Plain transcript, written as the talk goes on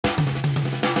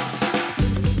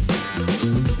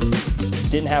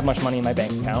didn't have much money in my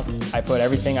bank account. I put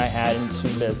everything I had into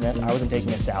the business. I wasn't taking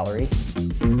a salary.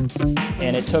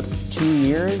 And it took 2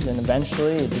 years, and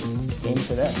eventually it just came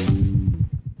to this.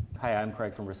 Hi, I'm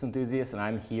Craig from Wrist Enthusiast, and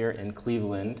I'm here in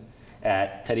Cleveland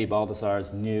at Teddy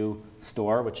Baldassarre's new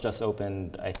store, which just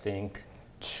opened, I think,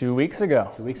 2 weeks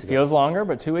ago. 2 weeks ago. Feels longer,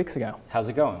 but 2 weeks ago. How's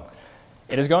it going?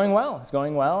 It is going well. It's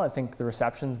going well. I think the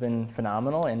reception's been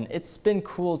phenomenal, and it's been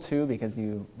cool too because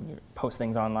you post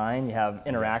things online, you have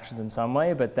interactions in some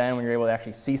way, but then when you're able to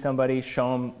actually see somebody,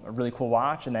 show them a really cool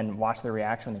watch, and then watch their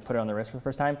reaction when they put it on their wrist for the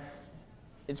first time,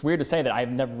 it's weird to say that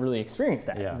I've never really experienced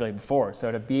that really before. So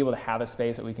to be able to have a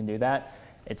space that we can do that,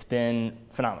 it's been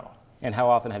phenomenal. And how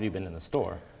often have you been in the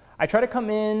store? I try to come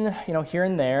in, here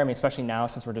and there. I mean, especially now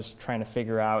since we're just trying to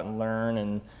figure out and learn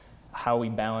and how we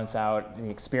balance out the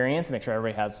experience and make sure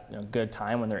everybody has a good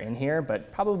time when they're in here,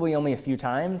 but probably only a few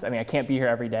times. I mean, I can't be here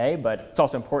every day, but it's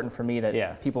also important for me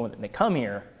that people, when they come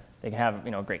here, they can have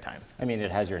a great time. I mean, it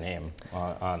has your name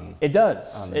on it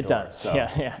does. on the it door, does. So.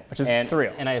 Yeah, which is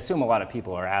surreal. And I assume a lot of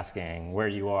people are asking where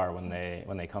you are when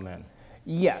they come in.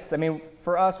 Yes, I mean,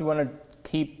 for us, we want to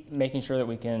keep making sure that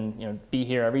we can be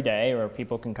here every day where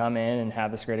people can come in and have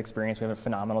this great experience. We have a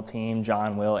phenomenal team,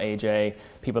 John, Will, AJ,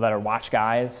 people that are watch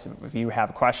guys. If you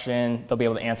have a question, they'll be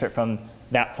able to answer it from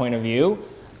that point of view.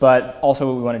 But also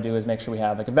what we want to do is make sure we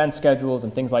have event schedules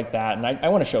and things like that. And I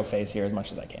want to show face here as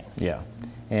much as I can. Yeah.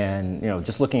 And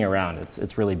just looking around,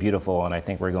 it's really beautiful, and I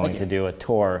think we're going to do a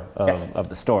tour of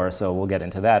the store, so we'll get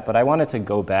into that. But I wanted to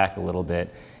go back a little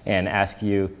bit and ask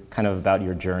you kind of about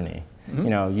your journey.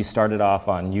 Mm-hmm. You started off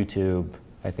on YouTube,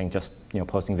 I think just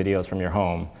posting videos from your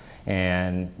home,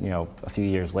 and a few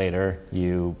years later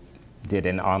you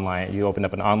opened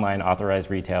up an online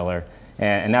authorized retailer,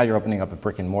 and now you're opening up a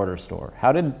brick and mortar store.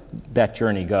 How did that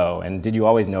journey go, and did you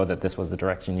always know that this was the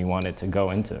direction you wanted to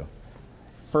go into?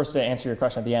 First, to answer your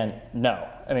question at the end, no.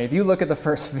 I mean, if you look at the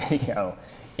first video,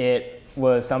 it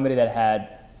was somebody that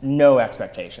had no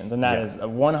expectations, and that is a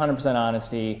 100%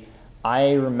 honesty.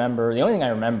 I remember, the only thing I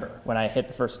remember when I hit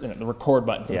the record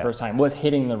button for the first time was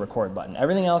hitting the record button.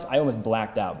 Everything else, I almost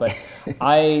blacked out. But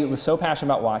I was so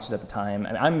passionate about watches at the time,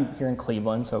 and I'm here in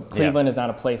Cleveland, so Cleveland is not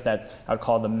a place that I would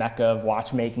call the mecca of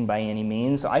watchmaking by any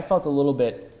means. So I felt a little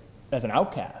bit as an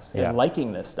outcast, as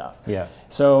liking this stuff.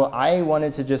 So I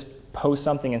wanted to just post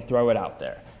something and throw it out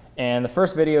there. And the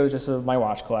first video was just of my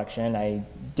watch collection. I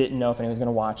didn't know if anyone was going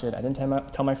to watch it. I didn't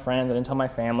tell my friends, I didn't tell my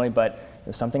family, but it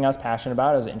was something I was passionate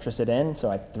about, I was interested in,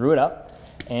 so I threw it up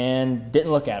and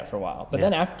didn't look at it for a while. But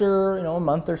then after a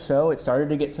month or so, it started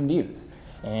to get some views,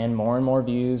 and more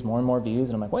views, and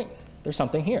I'm like, wait, there's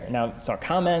something here. Now, I saw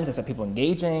comments, I saw people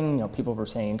engaging, people were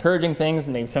saying encouraging things,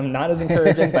 and maybe some not as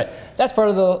encouraging, but that's part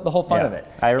of the whole fun of it.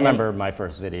 I remember my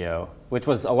first video, which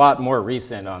was a lot more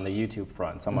recent on the YouTube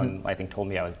front. Someone, I think, told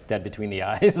me I was dead between the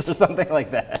eyes or something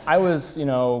like that. I was,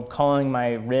 calling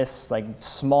my wrists like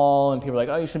small, and people were like,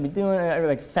 oh, you shouldn't be doing it,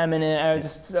 like feminine, I was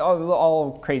just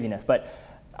all craziness. But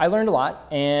I learned a lot,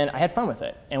 and I had fun with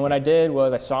it. And what I did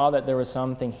was I saw that there was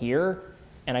something here,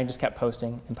 and I just kept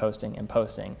posting and posting and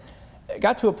posting. It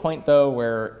got to a point though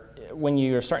where when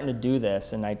you're starting to do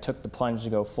this, and I took the plunge to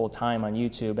go full time on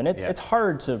YouTube, and it's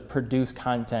hard to produce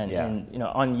content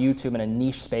on YouTube in a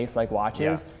niche space like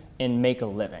watches and make a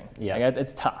living. Like,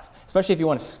 it's tough, especially if you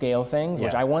want to scale things,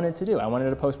 which I wanted to do. I wanted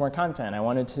to post more content. I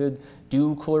wanted to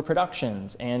do cooler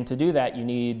productions, and to do that you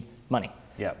need money.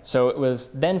 So it was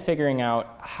then figuring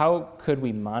out how could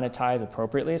we monetize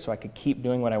appropriately so I could keep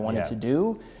doing what I wanted to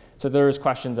do. So there was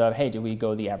questions of, hey, do we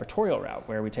go the advertorial route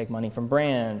where we take money from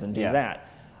brands and do that?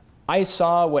 I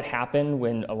saw what happened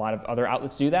when a lot of other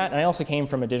outlets do that, and I also came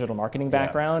from a digital marketing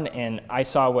background, and I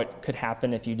saw what could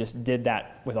happen if you just did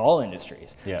that with all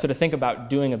industries. So to think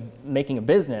about making a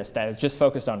business that is just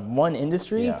focused on one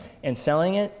industry and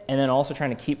selling it, and then also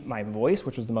trying to keep my voice,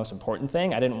 which was the most important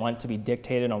thing. I didn't want to be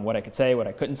dictated on what I could say, what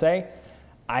I couldn't say.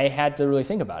 I had to really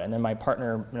think about it. And then my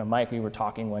partner, Mike, we were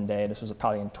talking one day, this was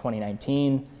probably in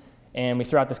 2019, and we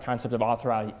threw out this concept of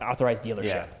authorized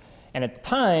dealership. And at the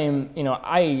time,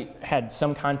 I had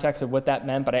some context of what that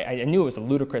meant, but I knew it was a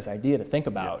ludicrous idea to think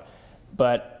about.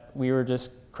 But we were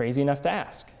just crazy enough to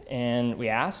ask. And we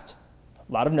asked,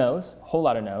 a lot of no's, a whole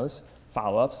lot of no's,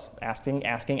 follow-ups, asking.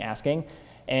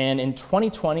 And in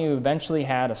 2020, we eventually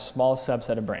had a small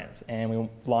subset of brands, and we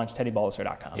launched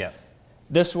TeddyBaldassarre.com.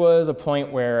 This was a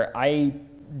point where I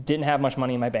didn't have much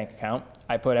money in my bank account.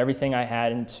 I put everything I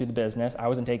had into the business. I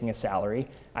wasn't taking a salary.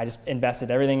 I just invested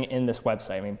everything in this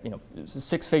website. I mean, it was a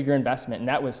six-figure investment, and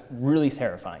that was really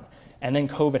terrifying. And then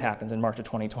COVID happens in March of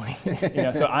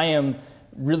 2020. So I am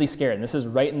really scared. And this is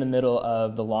right in the middle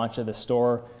of the launch of the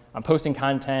store. I'm posting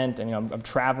content, and I'm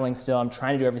traveling still. I'm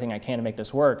trying to do everything I can to make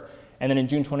this work. And then in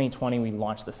June 2020, we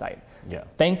launched the site. Yeah.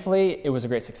 Thankfully, it was a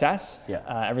great success.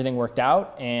 Yeah. Everything worked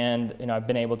out, and I've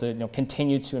been able to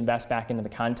continue to invest back into the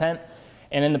content.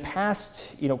 And in the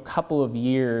past couple of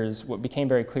years, what became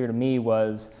very clear to me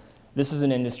was this is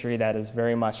an industry that is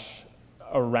very much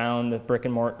around the brick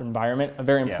and mortar environment, a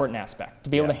very important aspect. To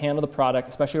be able to handle the product,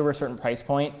 especially over a certain price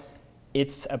point,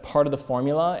 it's a part of the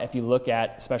formula. If you look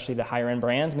at especially the higher end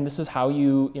brands, I mean, this is how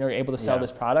you are able to sell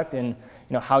this product, and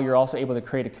how you're also able to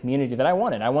create a community that I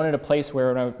wanted. I wanted a place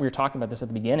where, we were talking about this at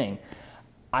the beginning,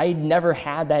 I never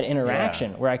had that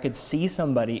interaction where I could see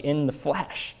somebody in the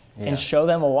flesh and show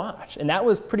them a watch. And that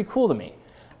was pretty cool to me.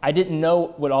 I didn't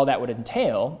know what all that would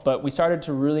entail, but we started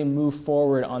to really move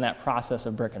forward on that process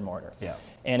of brick and mortar. Yeah.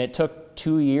 And it took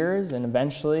 2 years, and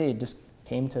eventually it just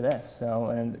came to this. So,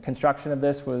 and the construction of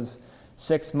this was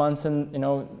 6 months in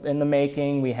the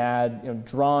making. We had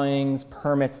drawings,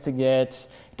 permits to get,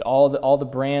 all the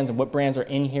brands and what brands are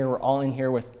in here. We're all in here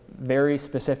with very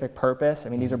specific purpose. I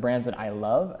mean, these are brands that I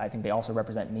love. I think they also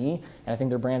represent me, and I think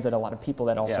they're brands that a lot of people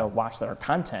that also watch that our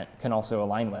content can also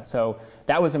align with. So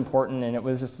that was important, and it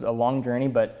was just a long journey.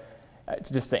 But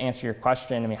just to answer your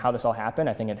question, I mean, how this all happened,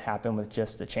 I think it happened with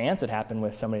just a chance. It happened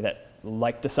with somebody that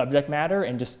liked the subject matter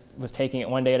and just was taking it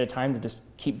one day at a time to just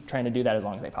keep trying to do that as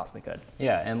long as they possibly could.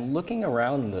 Yeah, and looking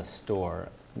around the store,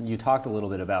 you talked a little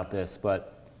bit about this,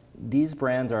 but these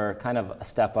brands are kind of a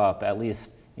step up, at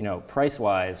least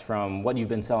price-wise, from what you've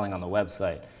been selling on the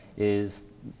website.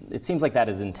 It seems like that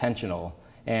is intentional.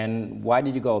 And why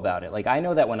did you go about it? Like, I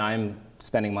know that when I'm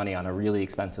spending money on a really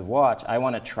expensive watch, I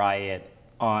want to try it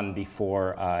on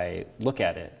before I look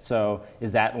at it. So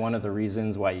is that one of the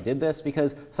reasons why you did this?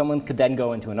 Because someone could then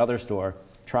go into another store,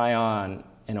 try on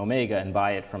an Omega, and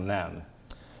buy it from them.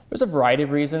 There's a variety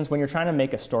of reasons. When you're trying to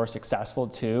make a store successful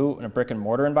too, in a brick and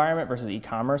mortar environment versus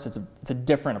e-commerce, it's a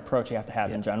different approach you have to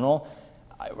have in general.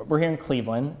 We're here in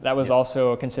Cleveland. That was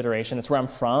also a consideration. That's where I'm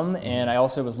from. And I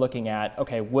also was looking at,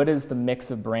 okay, what is the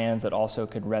mix of brands that also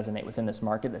could resonate within this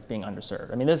market that's being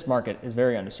underserved? I mean, this market is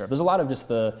very underserved. There's a lot of just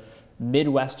the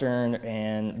Midwestern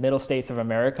and middle states of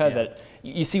America that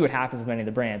you see what happens with many of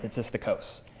the brands. It's just the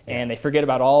coast. And they forget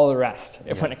about all the rest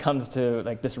when it comes to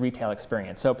like this retail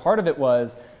experience. So part of it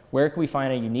was, where can we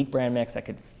find a unique brand mix that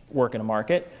could work in a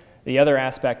market? The other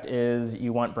aspect is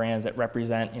you want brands that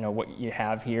represent what you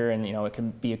have here, and it can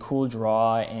be a cool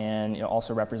draw, and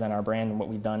also represent our brand and what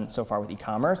we've done so far with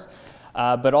e-commerce.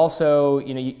 But also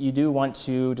you do want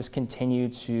to just continue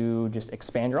to just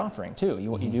expand your offering too.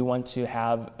 You do want to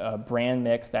have a brand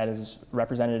mix that is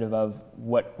representative of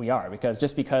what we are, because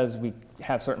just because we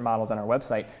have certain models on our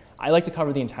website, I like to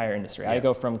cover the entire industry. I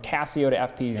go from Casio to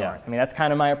FP Journe. I mean, that's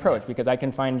kind of my approach, because I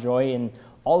can find joy in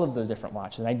all of those different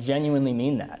watches, and I genuinely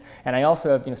mean that. And I also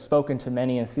have spoken to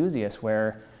many enthusiasts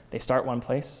where they start one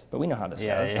place, but we know how this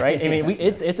goes, right? I mean,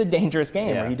 it's a dangerous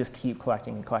game where you just keep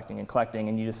collecting and collecting and collecting,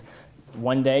 and you just,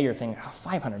 one day you're thinking, oh,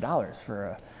 $500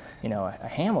 for a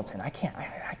Hamilton, I can't,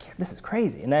 this is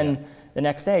crazy. And then the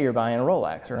next day you're buying a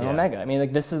Rolex or an Omega. I mean,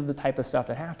 like, this is the type of stuff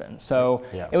that happens. So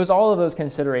it was all of those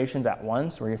considerations at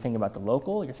once, where you're thinking about the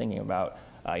local, you're thinking about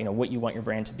what you want your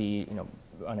brand to be,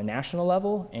 on a national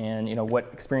level, and what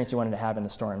experience you wanted to have in the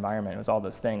store environment. It was all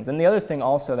those things. And the other thing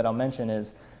also that I'll mention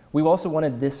is, we also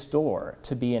wanted this store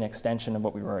to be an extension of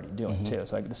what we were already doing too.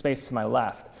 So like the space to my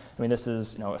left, I mean, this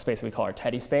is a space that we call our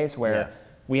Teddy space, where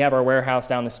we have our warehouse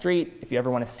down the street. If you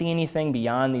ever want to see anything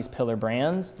beyond these pillar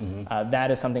brands, that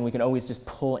is something we can always just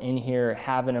pull in here,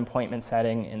 have an appointment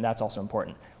setting, and that's also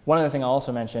important. One other thing I'll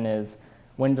also mention is,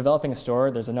 when developing a store,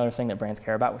 there's another thing that brands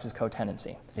care about, which is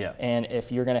co-tenancy. And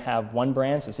if you're going to have one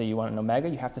brand, so say you want an Omega,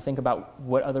 you have to think about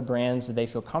what other brands do they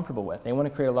feel comfortable with. They want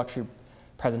to create a luxury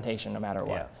presentation no matter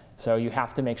what. So you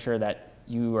have to make sure that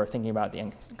you are thinking about the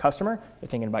end customer, you're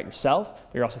thinking about yourself,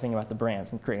 but you're also thinking about the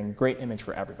brands and creating a great image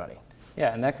for everybody.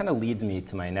 Yeah, and that kind of leads me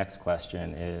to my next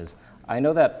question is, I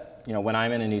know that when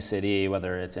I'm in a new city,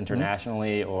 whether it's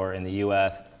internationally or in the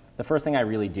US, the first thing I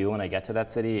really do when I get to that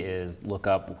city is look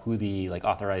up who the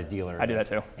authorized dealer is. I do that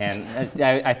too. And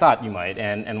I thought you might,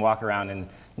 and walk around, and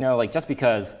just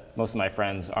because most of my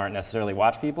friends aren't necessarily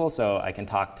watch people, so I can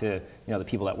talk to the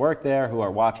people that work there who are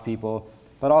watch people,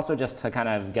 but also just to kind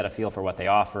of get a feel for what they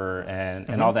offer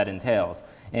and all that entails.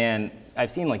 And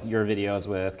I've seen your videos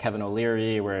with Kevin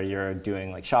O'Leary, where you're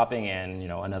doing shopping and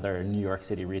another New York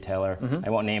City retailer. I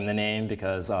won't name the name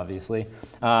because obviously,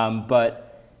 but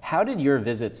how did your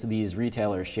visits to these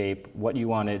retailers shape what you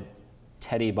wanted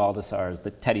Teddy Baldassarre's,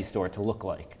 the Teddy store, to look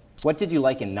like? What did you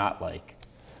like and not like?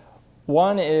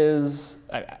 One is,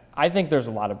 I think there's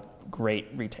a lot of great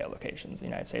retail locations in the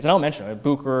United States. And I'll mention it,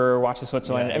 Bucher, Watches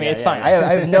Switzerland. Yeah, I mean, yeah, it's yeah, fine. yeah.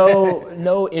 I have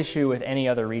no issue with any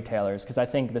other retailers because I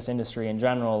think this industry in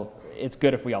general, it's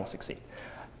good if we all succeed.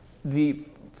 The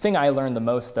thing I learned the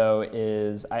most though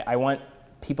is I want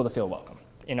people to feel welcome.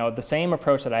 You know, the same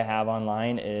approach that I have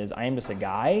online is I am just a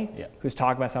guy who's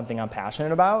talking about something I'm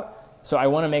passionate about. So I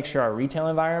want to make sure our retail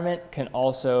environment can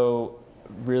also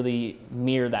really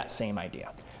mirror that same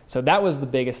idea. So that was the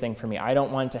biggest thing for me. I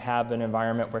don't want to have an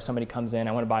environment where somebody comes in,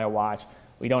 I want to buy a watch.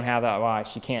 We don't have that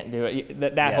watch, you can't do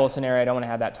it. That whole scenario, I don't want to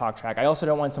have that talk track. I also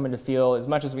don't want someone to feel, as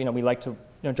much as we like to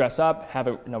dress up, have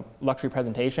a luxury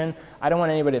presentation, I don't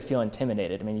want anybody to feel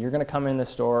intimidated. I mean, you're going to come in the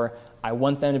store, I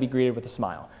want them to be greeted with a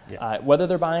smile, whether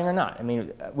they're buying or not. I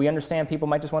mean, we understand people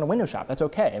might just want to window shop. That's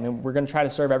okay. I mean, we're going to try to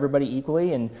serve everybody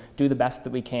equally and do the best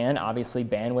that we can. Obviously,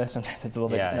 bandwidth sometimes it's a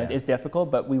little bit it's difficult,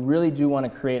 but we really do want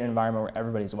to create an environment where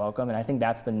everybody's welcome, and I think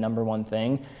that's the #1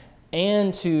 thing.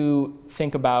 And to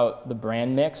think about the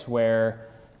brand mix where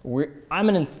I'm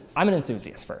an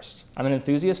enthusiast first. I'm an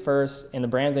enthusiast first, and the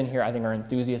brands in here I think are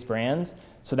enthusiast brands.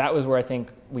 So that was where I think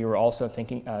we were also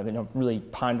thinking, really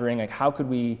pondering, like how could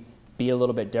we be a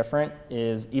little bit different?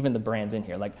 Is even the brands in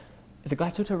here, like, is it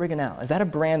Glasuto Original? Is that a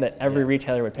brand that every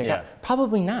retailer would pick up?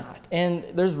 Probably not. And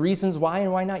there's reasons why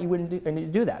and why not you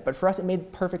wouldn't do that. But for us, it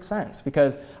made perfect sense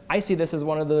because I see this as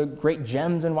one of the great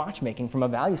gems in watchmaking from a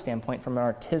value standpoint, from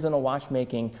an artisanal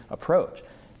watchmaking approach.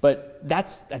 But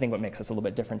that's, I think, what makes us a little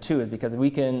bit different too, is because we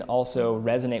can also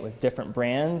resonate with different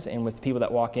brands and with people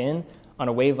that walk in on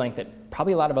a wavelength that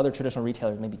probably a lot of other traditional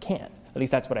retailers maybe can't. At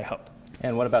least that's what I hope.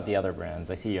 And what about the other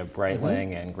brands? I see you have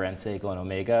Breitling and Grand Seiko and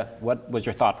Omega. What was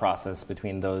your thought process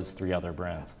between those 3 other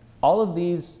brands? All of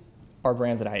these are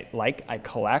brands that I like, I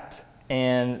collect,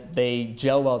 and they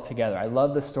gel well together. I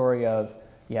love the story of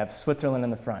you have Switzerland in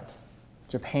the front,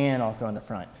 Japan also in the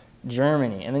front,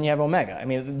 Germany, and then you have Omega. I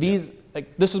mean, these,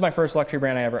 like, this was my first luxury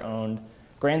brand I ever owned.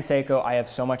 Grand Seiko, I have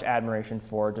so much admiration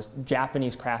for, just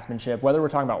Japanese craftsmanship, whether we're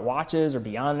talking about watches or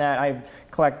beyond that. I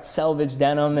collect selvage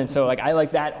denim, and so I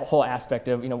like that whole aspect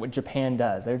of what Japan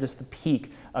does. They're just the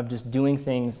peak of just doing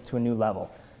things to a new level.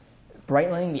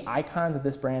 Breitling, the icons that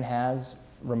this brand has,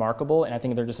 remarkable, and I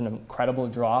think they're just an incredible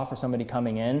draw for somebody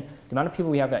coming in. The amount of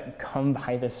people we have that come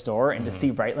by this store and to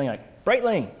see Breitling, like,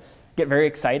 Breitling, get very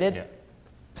excited,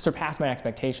 surpassed my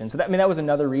expectations. So that was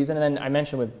another reason. And then I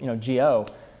mentioned with GO,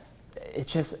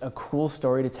 it's just a cool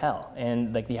story to tell.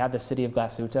 And you have the city of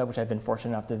Glasuto, which I've been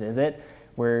fortunate enough to visit,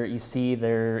 where you see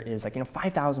there is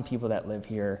 5,000 people that live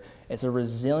here. It's a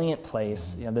resilient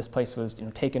place. This place was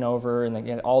taken over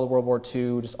in all the World War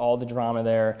II, just all the drama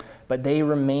there. But they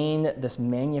remain this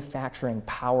manufacturing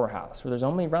powerhouse where there's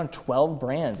only around 12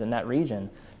 brands in that region,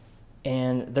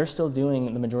 and they're still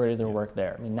doing the majority of their work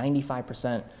there. I mean,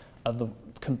 95% of the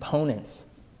components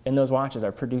in those watches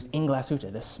are produced in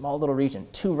Glasuto, this small little region,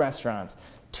 2 restaurants,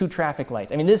 2 traffic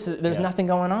lights. I mean, there's nothing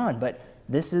going on, but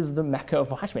this is the mecca of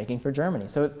watchmaking for Germany.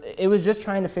 So it was just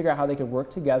trying to figure out how they could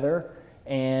work together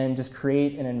and just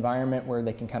create an environment where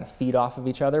they can kind of feed off of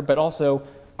each other, but also,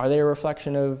 are they a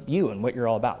reflection of you and what you're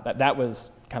all about? That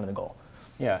was kind of the goal.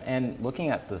 Yeah, and looking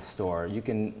at the store,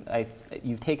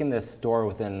 you've taken this store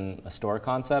within a store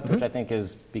concept, which I think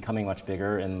is becoming much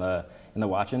bigger in the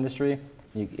watch industry.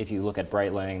 If you look at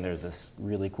Breitling, there's this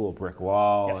really cool brick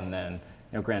wall, and then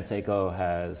Grand Seiko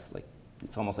has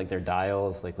it's almost like their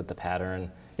dials, with the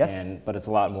pattern, but it's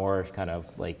a lot more kind of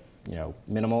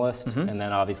minimalist. And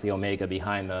then obviously Omega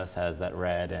behind us has that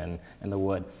red and the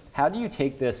wood. How do you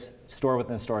take this store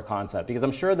within store concept? Because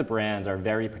I'm sure the brands are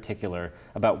very particular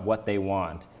about what they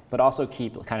want, but also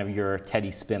keep kind of your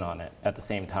Teddy spin on it at the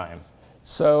same time.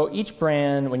 So each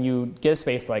brand, when you get a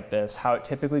space like this, how it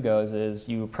typically goes is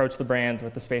you approach the brands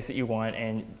with the space that you want,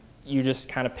 and you just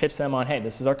kind of pitch them on, hey,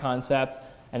 this is our concept.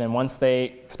 And then once they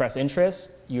express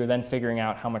interest, you're then figuring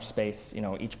out how much space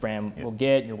each brand will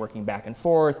get. You're working back and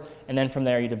forth, and then from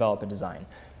there you develop a design.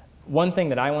 One thing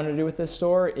that I wanted to do with this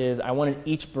store is I wanted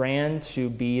each brand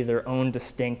to be their own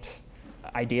distinct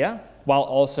idea, while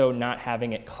also not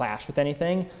having it clash with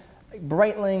anything.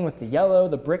 Breitling with the yellow,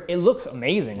 the brick, it looks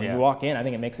amazing when you walk in. I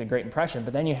think it makes a great impression.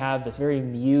 But then you have this very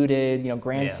muted,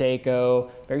 Grand Seiko,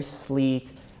 very sleek.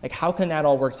 How can that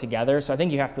all work together? So I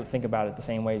think you have to think about it the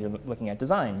same way you're looking at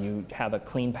design. You have a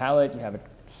clean palette, you have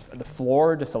the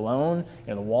floor just alone,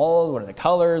 the walls, what are the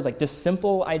colors, just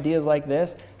simple ideas like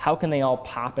this. How can they all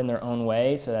pop in their own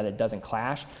way so that it doesn't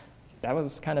clash? That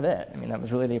was kind of it. I mean, that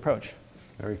was really the approach.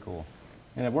 Very cool.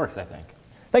 And it works, I think.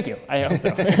 Thank you. I hope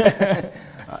so.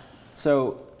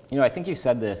 So, I think you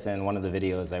said this in one of the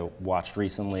videos I watched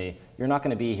recently. You're not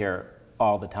going to be here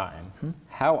all the time.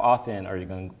 How often are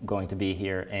you going to be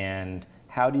here, and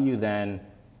how do you then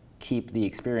keep the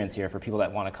experience here for people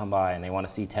that want to come by and they want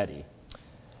to see Teddy?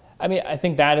 I mean, I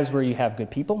think that is where you have good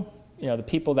people. You know, the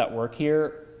people that work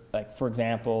here, like for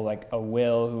example, like a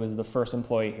Will, who was the first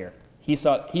employee here. He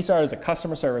started as a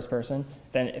customer service person.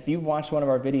 Then if you've watched one of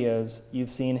our videos,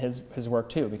 you've seen his work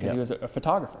too, because he was a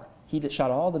photographer. He shot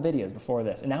all the videos before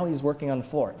this, and now he's working on the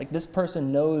floor. Like, this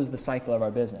person knows the cycle of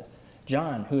our business.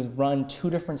 John, who's run 2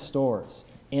 different stores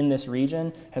in this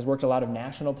region, has worked a lot of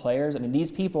national players. I mean,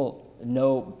 these people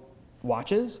know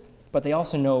watches, but they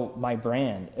also know my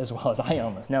brand as well as I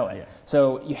almost know it. Yeah.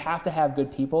 So you have to have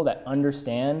good people that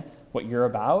understand what you're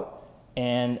about.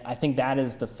 And I think that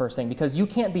is the first thing, because you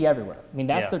can't be everywhere. I mean,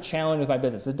 that's the challenge with my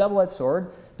business. It's a double-edged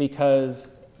sword,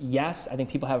 because yes, I think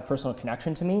people have a personal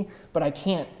connection to me, but I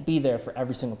can't be there for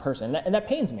every single person. And that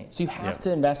pains me. So you have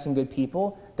to invest in good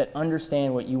people that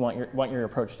understand what you want your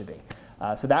approach to be.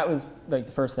 So that was like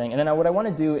the first thing. And then what I want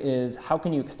to do is, how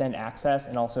can you extend access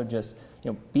and also just,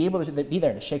 you know, be able to be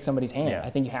there to shake somebody's hand. I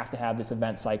think you have to have this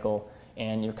event cycle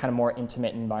and kind of more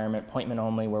intimate environment, appointment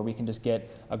only, where we can just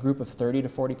get a group of 30 to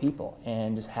 40 people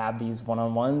and just have these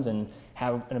one-on-ones and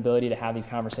have an ability to have these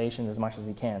conversations as much as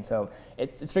we can. So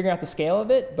it's figuring out the scale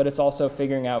of it, but it's also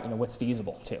figuring out, you know, what's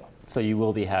feasible too. So you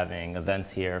will be having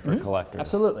events here for collectors.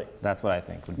 Absolutely. That's what I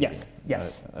think would be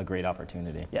a great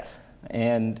opportunity. Yes.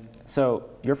 And so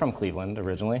you're from Cleveland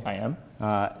originally. I am.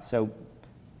 So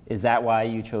is that why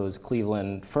you chose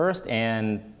Cleveland first?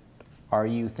 And are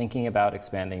you thinking about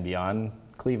expanding beyond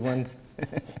Cleveland?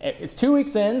 It's 2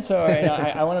 weeks in, so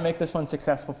I want to make this one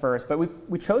successful first. But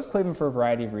we chose Cleveland for a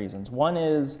variety of reasons. One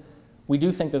is, we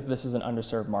do think that this is an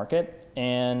underserved market,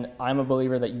 and I'm a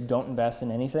believer that you don't invest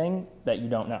in anything that you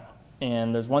don't know.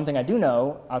 And there's one thing I do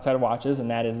know outside of watches, and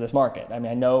that is this market. I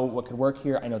mean, I know what could work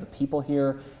here. I know the people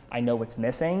here. I know what's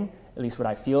missing, at least what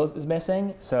I feel is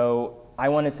missing. So I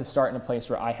wanted to start in a place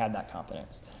where I had that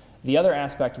confidence. The other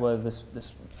aspect was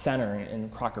this center in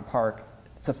Crocker Park.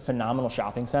 It's a phenomenal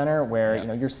shopping center where you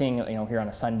know, you're seeing, you know, here on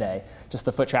a Sunday, just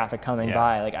the foot traffic coming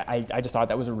by. Like, I just thought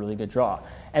that was a really good draw.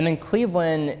 And then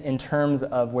Cleveland, in terms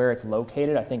of where it's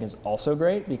located, I think is also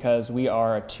great, because we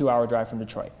are a 2-hour drive from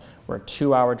Detroit. We're a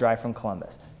 2-hour drive from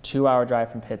Columbus, 2-hour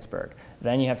drive from Pittsburgh.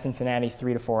 Then you have Cincinnati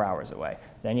 3 to 4 hours away.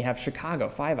 Then you have Chicago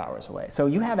 5 hours away. So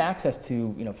you have access to,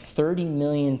 you know, 30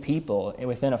 million people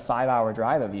within a 5-hour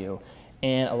drive of you.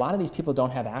 And a lot of these people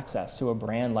don't have access to a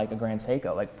brand like a Grand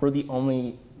Seiko. Like, we're the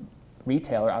only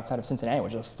retailer outside of Cincinnati,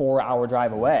 which is a 4-hour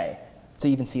drive away, to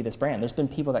even see this brand. There's been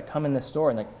people that come in this store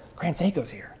and like, Grand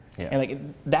Seiko's here. And like,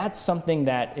 that's something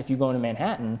that if you go into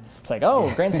Manhattan, it's like,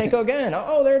 oh, Grand Seiko again.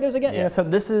 Oh, there it is again. You know, so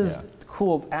this is the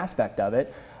cool aspect of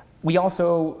it. We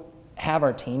also have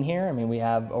our team here. I mean, we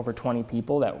have over 20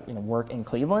 people that, you know, work in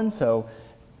Cleveland. So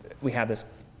we have this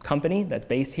company that's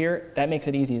based here. That makes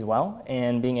it easy as well,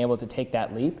 and being able to take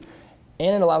that leap.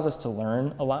 And it allows us to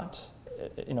learn a lot,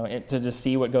 you know, to just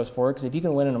see what goes forward. Because if you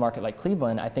can win in a market like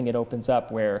Cleveland, I think it opens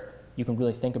up where you can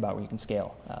really think about where you can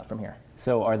scale from here.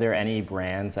 So are there any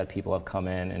brands that people have come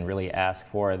in and really asked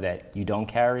for that you don't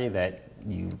carry, that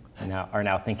you are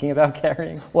now thinking about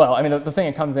carrying? Well, I mean, the thing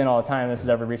that comes in all the time, this is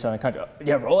every retailer in the country,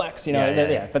 yeah, Rolex, you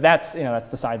know, but that's, you know, that's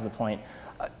besides the point.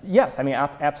 Yes, I mean,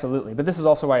 absolutely. But this is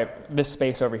also why this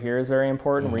space over here is very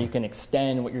important, where you can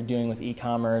extend what you're doing with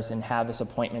e-commerce and have this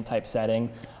appointment type setting.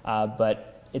 But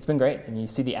it's been great. And you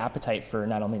see the appetite for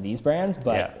not only these brands,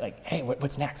 but like, hey,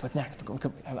 what's next? What's next?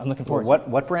 I'm looking forward to it.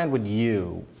 What brand would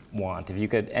you want? If you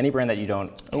could, any brand that you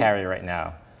don't carry right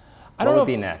now, what would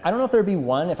be next? I don't know if there'd be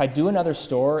one. If I do another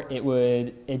store,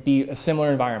 it'd be a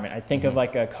similar environment. I'd think of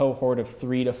like a cohort of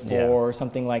 3 to 4 or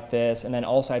something like this. And then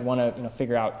also I'd want to, you know,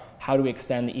 figure out how do we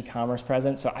extend the e-commerce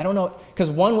presence. So I don't know,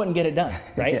 because one wouldn't get it done,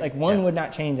 right? Like, one would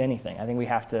not change anything. I think we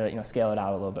have to, you know, scale it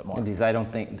out a little bit more. Because I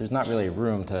don't think there's not really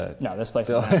room to. No, this place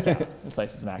is maxed out. This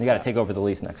place is maxed out. You got to take over the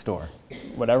lease next door.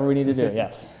 Whatever we need to do,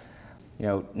 yes. You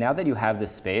know, now that you have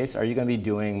this space, are you going to be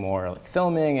doing more like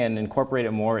filming and incorporate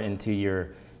it more into your,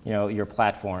 you know, your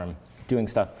platform, doing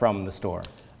stuff from the store?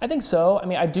 I think so. I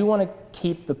mean, I do want to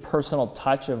keep the personal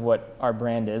touch of what our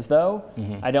brand is, though.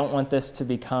 I don't want this to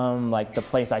become like the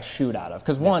place I shoot out of.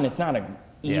 Because one, it's not an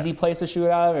easy place to shoot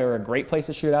out of, or a great place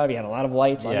to shoot out of. You have a lot of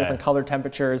lights, a lot of different color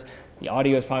temperatures. The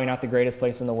audio is probably not the greatest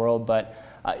place in the world, but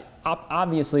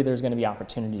obviously there's going to be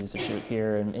opportunities to shoot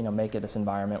here and, you know, make it this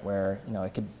environment where, you know,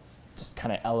 it could just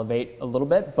kind of elevate a little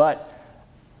bit. But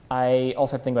I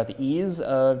also have to think about the ease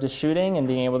of just shooting and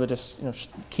being able to just, you know,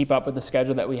 keep up with the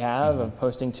schedule that we have of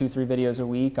posting 2-3 videos a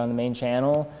week on the main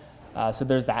channel. So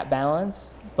there's that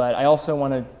balance. But I also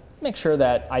want to make sure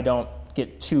that I don't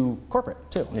get too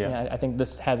corporate too. I think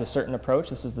this has a certain approach.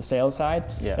 This is the sales side.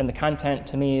 And the content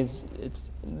to me is,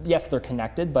 yes, they're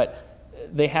connected, but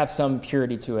they have some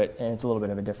purity to it, and it's a little bit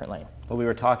of a different lane. Well, we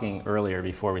were talking earlier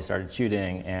before we started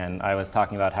shooting, and I was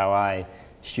talking about how I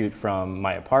shoot from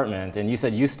my apartment, and you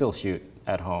said you still shoot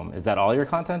at home. Is that all your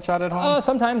content shot at home?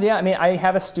 Sometimes, yeah. I mean, I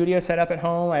have a studio set up at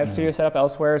home. I have a studio set up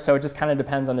elsewhere, so it just kind of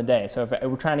depends on the day. So if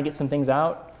we're trying to get some things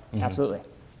out, absolutely.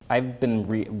 I've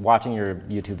been watching your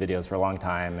YouTube videos for a long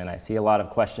time, and I see a lot of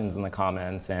questions in the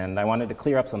comments, and I wanted to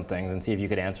clear up some things and see if you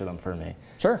could answer them for me.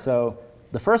 Sure. So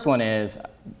the first one is,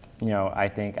 you know, I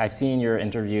think I've seen your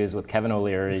interviews with Kevin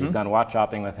O'Leary. You've gone watch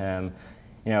shopping with him.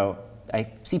 You know,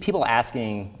 I see people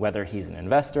asking whether he's an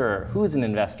investor or who's an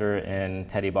investor in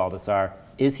Teddy Baldassarre.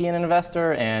 Is he an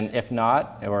investor? And if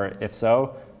not, or if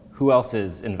so, who else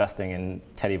is investing in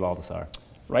Teddy Baldassarre?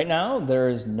 Right now, there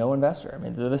is no investor. I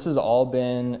mean, this has all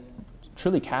been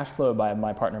truly cash flowed by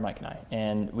my partner, Mike, and I.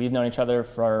 And we've known each other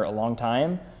for a long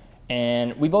time.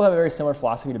 And we both have a very similar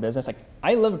philosophy to business. Like,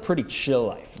 I live a pretty chill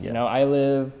life. You know, I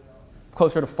live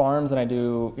closer to farms than I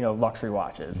do, you know, luxury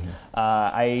watches.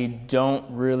 I don't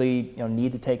really, you know,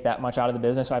 need to take that much out of the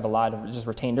business. So I have a lot of just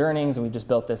retained earnings, and we just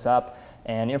built this up.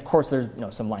 And of course, there's, you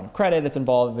know, some line of credit that's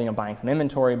involved, you know, buying some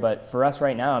inventory. But for us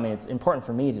right now, I mean, it's important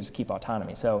for me to just keep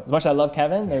autonomy. So as much as I love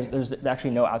Kevin, there's actually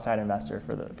no outside investor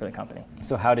for the company.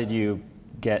 So how did you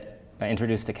get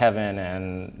introduced to Kevin,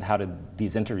 and how did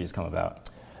these interviews come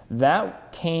about?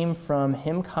 That came from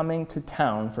him coming to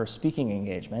town for a speaking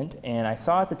engagement, and I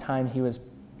saw at the time he was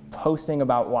posting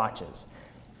about watches.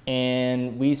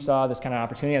 And we saw this kind of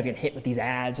opportunity. I was getting hit with these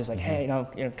ads. It's like, hey, you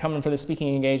know, coming for the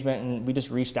speaking engagement, and we just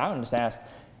reached out and just asked,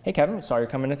 hey, Kevin, we saw you're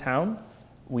coming to town.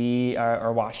 We are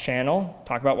a watch channel,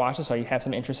 talk about watches, so you have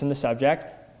some interest in the subject.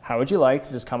 How would you like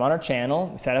to just come on our channel,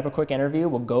 we set up a quick interview,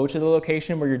 we'll go to the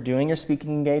location where you're doing your speaking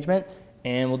engagement,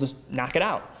 and we'll just knock it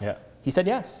out. Yeah. He said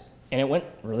yes. And it went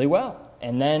really well.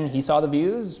 And then he saw the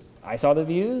views, I saw the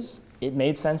views. It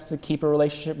made sense to keep a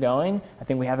relationship going. I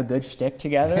think we have a good shtick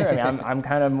together. I mean, I'm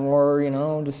kind of more, you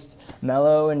know, just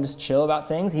mellow and just chill about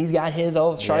things. He's got his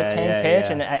old Shark Tank pitch,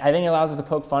 and I think it allows us to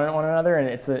poke fun at one another, and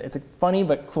it's a funny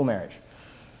but cool marriage.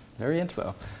 Very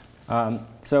interesting.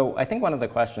 So I think one of the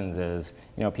questions is,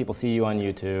 you know, people see you on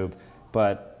YouTube,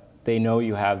 but they know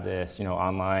you have this, you know,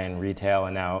 online retail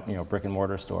and now, you know, brick and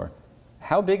mortar store.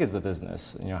 How big is the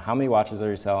business? You know, how many watches are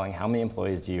you selling? How many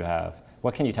employees do you have?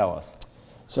 What can you tell us?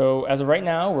 So as of right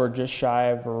now, we're just shy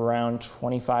of around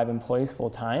 25 employees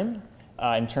full time.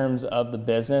 In terms of the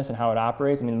business and how it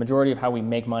operates, I mean, the majority of how we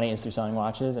make money is through selling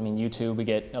watches. I mean, YouTube, we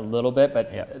get a little bit,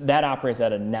 but that operates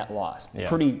at a net loss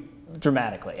pretty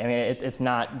dramatically. I mean, it's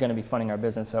not going to be funding our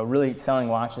business. So really selling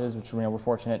watches, which, you know, we're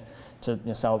fortunate to, you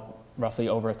know, sell roughly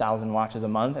over 1,000 watches a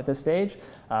month at this stage.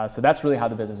 So that's really how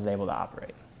the business is able to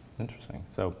operate. Interesting.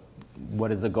 So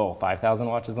what is the goal, 5,000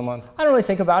 watches a month? I don't really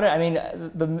think about it. I mean,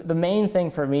 the main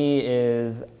thing for me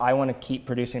is I want to keep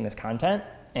producing this content,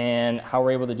 and how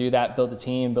we're able to do that, build a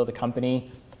team, build a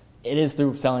company, it is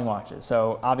through selling watches.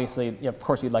 So obviously, you know, of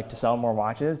course, you'd like to sell more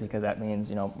watches because that means,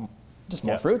 you know, just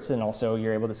more fruits, and also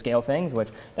you're able to scale things, which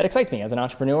that excites me as an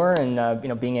entrepreneur, and you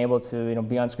know, being able to, you know,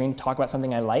 be on screen, talk about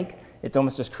something I like. It's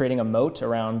almost just creating a moat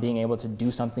around being able to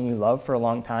do something you love for a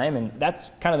long time, and that's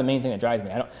kind of the main thing that drives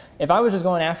me. If I was just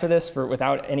going after this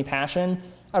without any passion,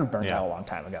 I would have burned out a long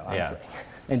time ago, honestly.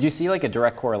 And do you see like a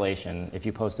direct correlation if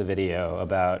you post a video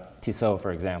about Tissot,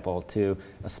 for example, to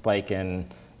a spike in,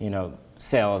 you know,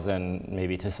 sales and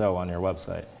maybe Tissot on your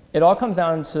website? It all comes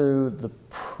down to the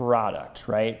product,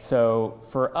 right? So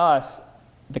for us,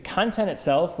 the content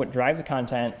itself, what drives the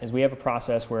content is we have a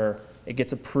process where it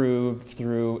gets approved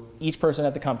through each person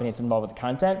at the company that's involved with the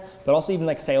content, but also even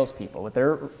like salespeople with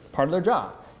their part of their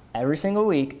job. Every single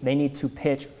week, they need to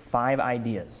pitch 5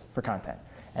 ideas for content.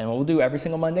 And what we'll do every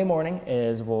single Monday morning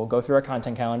is we'll go through our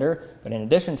content calendar, but in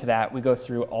addition to that, we go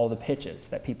through all the pitches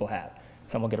that people have.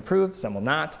 Some will get approved, some will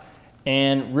not.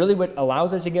 And really what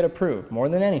allows it to get approved, more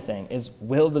than anything, is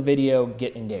will the video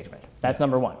get engagement? That's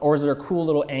number one. Or is there a cool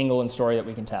little angle and story that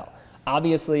we can tell?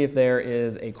 Obviously, if there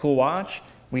is a cool watch,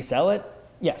 we sell it,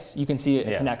 yes, you can see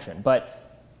a connection.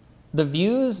 But the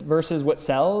views versus what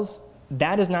sells,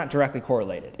 that is not directly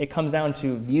correlated. It comes down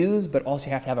to views, but also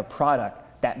you have to have a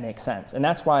product that makes sense. And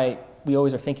that's why we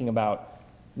always are thinking about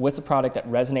what's a product that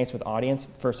resonates with audience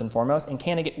first and foremost, and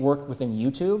can it get work within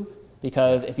YouTube?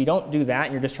 Because if you don't do that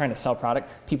and you're just trying to sell product,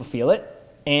 people feel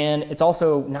it, and it's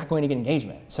also not going to get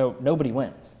engagement, so nobody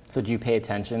wins. So do you pay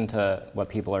attention to what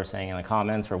people are saying in the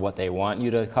comments or what they want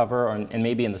you to cover, or, and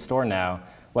maybe in the store now,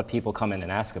 what people come in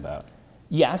and ask about?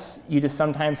 Yes, you just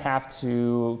sometimes have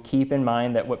to keep in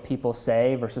mind that what people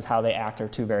say versus how they act are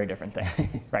two very different things,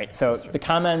 right? So the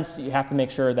comments, you have to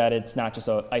make sure that it's not just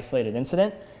an isolated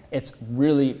incident. It's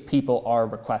really people are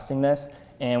requesting this.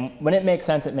 And when it makes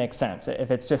sense, it makes sense.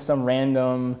 If it's just some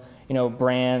random,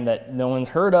 brand that no one's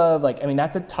heard of,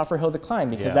 that's a tougher hill to climb,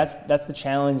 because that's the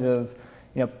challenge of,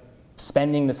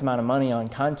 spending this amount of money on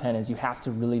content, is you have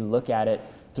to really look at it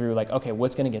through okay,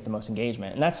 what's going to get the most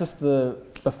engagement? And that's just the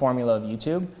formula of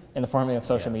YouTube and the formula of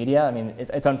social media. I mean,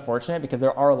 it's unfortunate because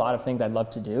there are a lot of things I'd love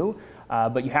to do,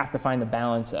 but you have to find the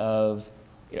balance of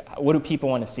what do people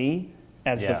want to see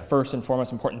as the first and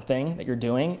foremost important thing that you're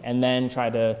doing, and then try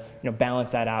to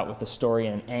balance that out with the story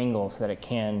and an angle so that it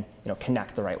can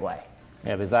connect the right way.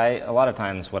 Yeah, because a lot of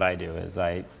times what I do is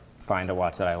I find a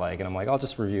watch that I like, and I'm like, I'll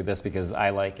just review this because I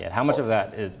like it. How much of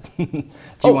that is do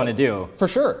you want to do? For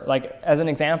sure. As an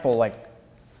example,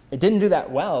 it didn't do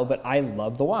that well, but I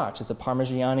love the watch. It's a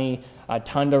Parmigiani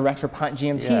Tonda Retropont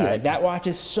GMT. Yeah, that watch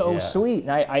is so sweet.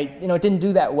 And I it didn't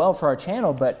do that well for our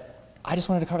channel, but I just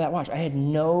wanted to cover that watch. I had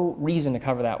no reason to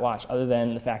cover that watch other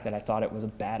than the fact that I thought it was a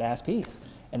badass piece.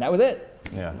 And that was it.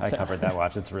 Yeah, I covered that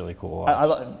watch. It's a really cool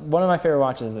watch. One of my favorite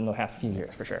watches in the past few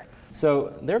years, for sure.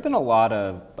 So there have been a lot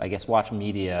of, I guess, watch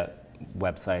media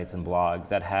websites and blogs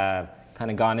that have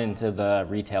kind of gone into the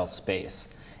retail space,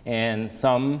 and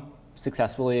some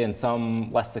successfully and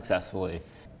some less successfully.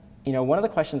 One of the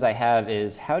questions I have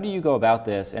is, how do you go about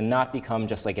this and not become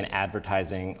just like an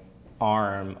advertising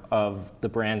arm of the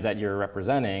brands that you're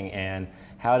representing, and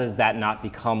how does that not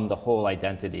become the whole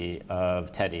identity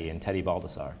of Teddy and Teddy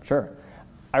Baldassarre? Sure.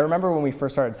 I remember when we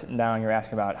first started sitting down, you were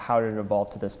asking about how did it evolve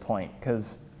to this point,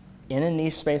 because in a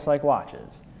niche space like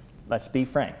watches, let's be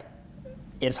frank,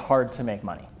 it's hard to make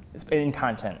money, in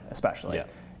content especially. Yeah.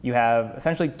 You have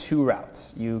essentially two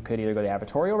routes. You could either go the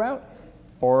advertorial route,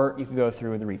 or you could go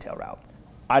through the retail route.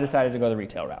 I decided to go the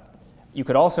retail route. You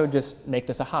could also just make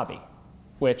this a hobby,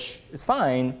 which is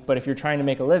fine, but if you're trying to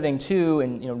make a living too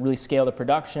and really scale the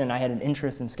production, and I had an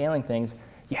interest in scaling things,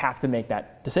 you have to make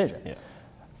that decision. Yeah.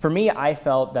 For me, I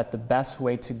felt that the best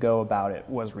way to go about it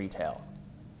was retail.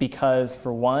 Because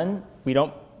for one, we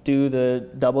don't do the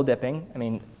double dipping. I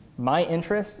mean, my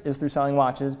interest is through selling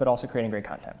watches, but also creating great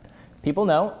content. People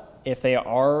know if they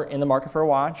are in the market for a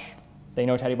watch, they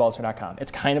know TeddyBaldassarre.com.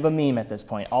 It's kind of a meme at this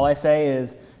point. All I say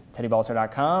is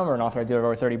TeddyBaldassarre.com or an authorized dealer of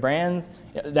over 30 brands.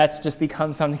 That's just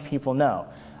become something people know.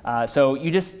 So you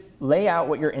just lay out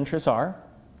what your interests are.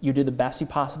 You do the best you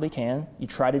possibly can. You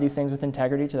try to do things with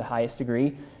integrity to the highest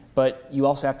degree, but you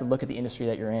also have to look at the industry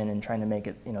that you're in and trying to make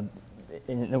it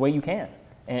in the way you can.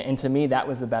 And to me, that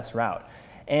was the best route.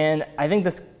 And I think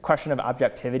this question of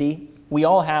objectivity, we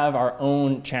all have our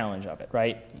own challenge of it,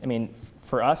 right? I mean,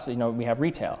 for us, we have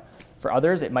retail. For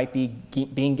others, it might be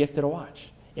being gifted a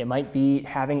watch. It might be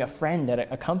having a friend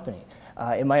at a company.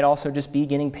 It might also just be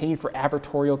getting paid for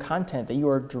advertorial content that you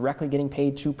are directly getting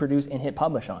paid to produce and hit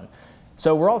publish on.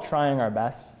 So we're all trying our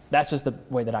best. That's just the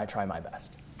way that I try my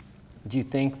best. Do you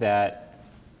think that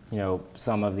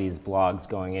some of these blogs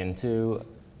going into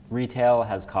retail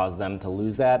has caused them to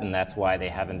lose that, and that's why they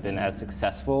haven't been as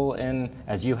successful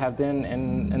as you have been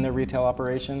in their retail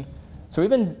operation? So we've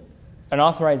been an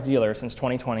authorized dealer since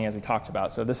 2020, as we talked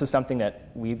about. So this is something that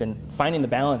we've been finding the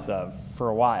balance of for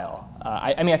a while.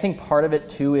 I think part of it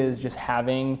too is just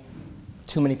having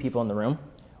too many people in the room,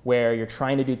 where you're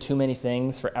trying to do too many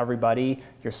things for everybody.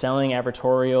 You're selling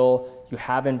advertorial, you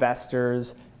have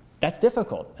investors. That's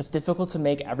difficult. It's difficult to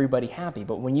make everybody happy.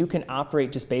 But when you can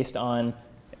operate just based on,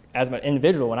 as an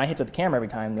individual, when I hit to the camera every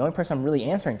time, the only person I'm really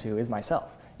answering to is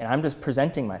myself. And I'm just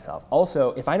presenting myself.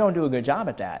 Also, if I don't do a good job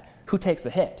at that, who takes the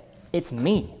hit? It's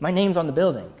me. My name's on the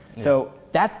building. Yeah. So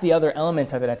that's the other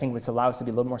element of it, I think, which allows us to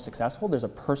be a little more successful. There's a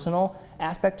personal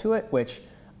aspect to it, which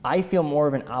I feel more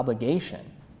of an obligation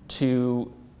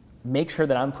to make sure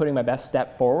that I'm putting my best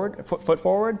foot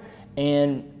forward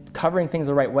and covering things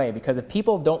the right way. Because if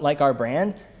people don't like our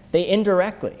brand, they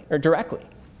indirectly or directly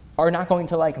are not going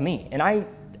to like me. And I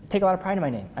take a lot of pride in my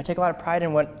name. I take a lot of pride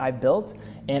in what I built,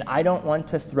 and I don't want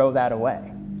to throw that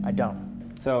away. I don't.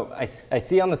 So I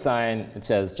see on the sign it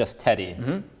says just Teddy,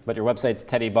 but your website's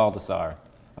Teddy Baldassarre.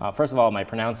 First of all, am I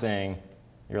pronouncing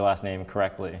your last name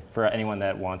correctly for anyone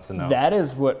that wants to know? That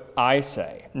is what I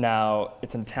say. Now,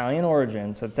 it's an Italian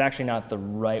origin, so it's actually not the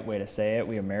right way to say it.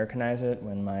 We Americanized it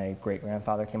when my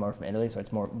great-grandfather came over from Italy, so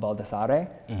it's more Baldassarre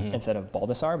instead of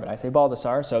Baldassarre, but I say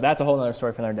Baldassarre, so that's a whole other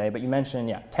story for another day. But you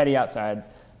mentioned, Teddy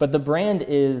outside. But the brand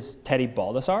is Teddy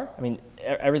Baldassarre. I mean,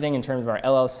 everything in terms of our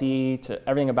LLC to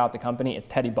everything about the company, it's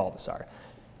Teddy Baldassarre.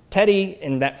 Teddy,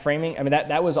 in that framing, I mean,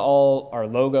 that was all our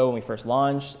logo when we first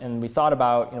launched, and we thought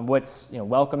about what's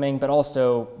welcoming, but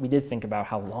also we did think about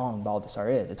how long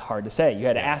Baldassarre is. It's hard to say. You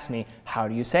had to ask me, how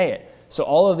do you say it? So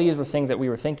all of these were things that we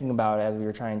were thinking about as we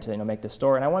were trying to make this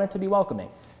store, and I wanted it to be welcoming.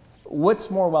 What's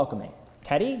more welcoming,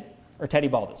 Teddy or Teddy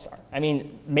Baldassarre? I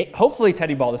mean, hopefully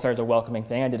Teddy Baldassarre is a welcoming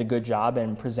thing. I did a good job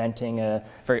in presenting a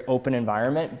very open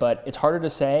environment, but it's harder to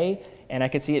say, and I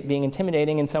could see it being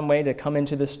intimidating in some way to come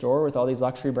into the store with all these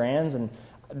luxury brands, and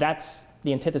that's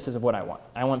the antithesis of what I want.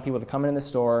 I want people to come into the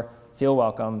store, feel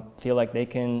welcome, feel like they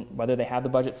can, whether they have the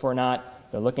budget for or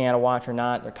not, they're looking at a watch or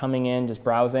not, they're coming in, just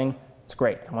browsing. It's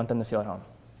great. I want them to feel at home.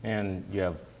 And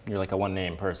you're like a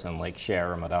one-name person, like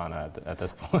Cher or Madonna at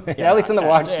this point, at least in the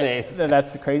watch space.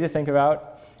 That's crazy to think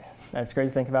about. That's crazy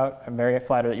to think about. I'm very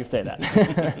flattered that you say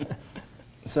that.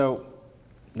 So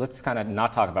let's kind of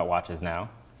not talk about watches now.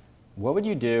 What would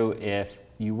you do if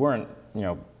you weren't,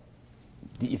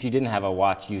 if you didn't have a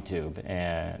watch YouTube,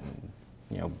 and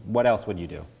what else would you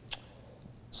do?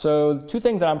 So 2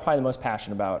 things that I'm probably the most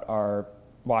passionate about are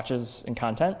watches and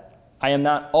content. I am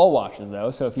not all watches though,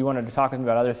 so if you wanted to talk with me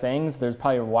about other things, there's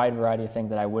probably a wide variety of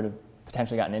things that I would have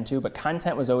potentially gotten into, but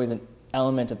content was always an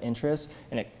element of interest,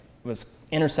 and it was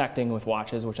intersecting with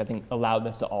watches, which I think allowed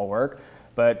this to all work.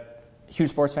 But huge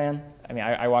sports fan. I mean,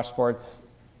 I watch sports.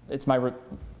 It's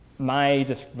my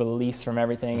just release from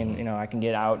everything, and I can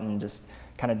get out and just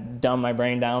kind of dumb my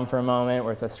brain down for a moment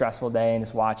with a stressful day and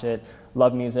just watch it.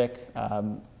 Love music.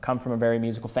 Come from a very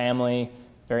musical family.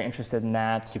 Very interested in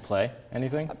that. Do you play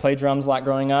anything? I played drums a lot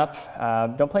growing up.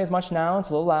 Don't play as much now. It's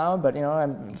a little loud, but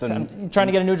I'm trying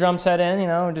to get a new drum set in.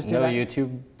 Just do no that.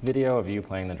 YouTube video of you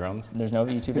playing the drums? There's no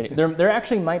YouTube video. There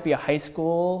actually might be a high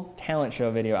school talent show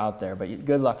video out there, but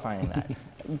good luck finding that.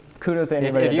 Kudos to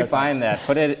anybody. If you find that,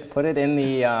 put it in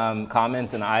the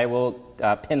comments, and I will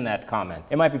pin that comment.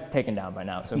 It might be taken down by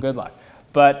now, so good luck.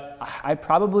 But I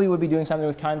probably would be doing something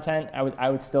with content. I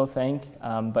would still think,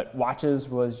 but watches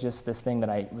was just this thing that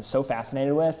I was so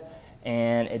fascinated with,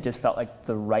 and it just felt like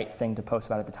the right thing to post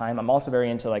about at the time. I'm also very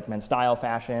into like men's style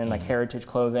fashion, like heritage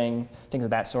clothing, things of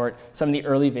that sort. Some of the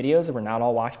early videos that were not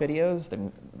all watch videos.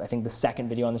 I think the second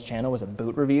video on this channel was a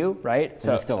boot review, right? Is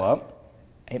it still up?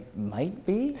 It might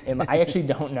be. I actually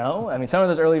don't know. I mean, some of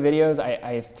those early videos,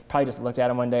 I probably just looked at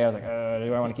them one day. I was like,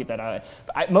 do I want to keep that out?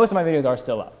 Most of my videos are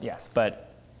still up, yes,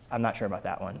 but I'm not sure about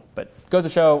that one. But goes to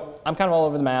show, I'm kind of all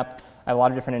over the map. I have a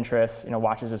lot of different interests.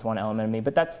 Watches is one element of me,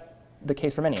 but that's the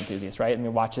case for many enthusiasts, right? I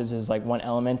mean, watches is like one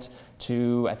element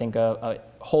to, I think, a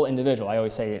whole individual. I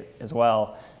always say it as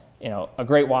well. A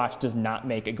great watch does not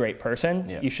make a great person.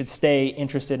 Yeah. You should stay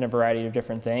interested in a variety of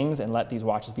different things and let these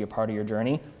watches be a part of your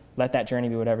journey. Let that journey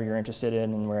be whatever you're interested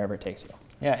in and wherever it takes you.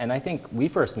 Yeah, and I think we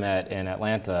first met in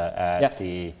Atlanta at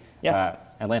the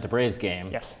Atlanta Braves game.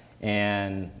 Yes.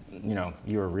 And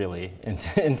you were really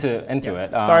into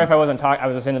it. Sorry if I wasn't talking. I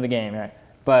was just into the game. Right?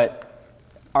 But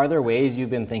are there ways you've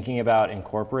been thinking about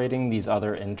incorporating these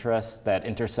other interests that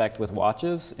intersect with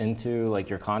watches into like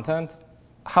your content?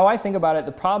 How I think about it,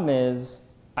 the problem is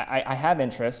I have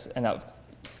interests, and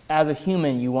as a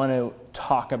human, you want to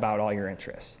talk about all your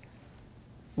interests.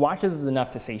 Watches is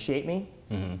enough to satiate me,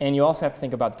 and you also have to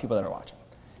think about the people that are watching.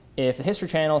 If the History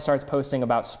Channel starts posting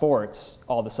about sports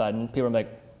all of a sudden, people are like,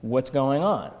 what's going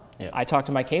on? Yeah. I talked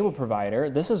to my cable provider.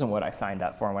 This isn't what I signed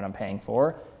up for and what I'm paying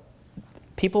for.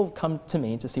 People come to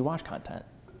me to see watch content.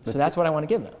 So that's what I want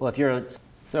to give them. Well,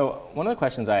 so one of the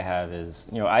questions I have is,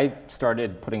 I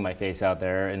started putting my face out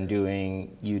there and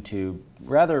doing YouTube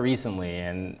rather recently,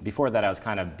 and before that I was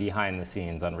kind of behind the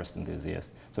scenes on Wrist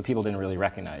Enthusiast, so people didn't really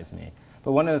recognize me.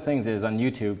 But one of the things is on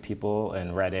YouTube, people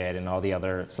and Reddit and all the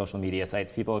other social media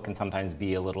sites, people can sometimes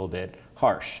be a little bit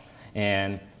harsh,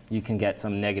 and you can get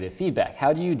some negative feedback.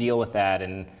 How do you deal with that,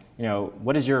 and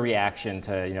what is your reaction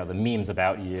to the memes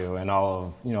about you and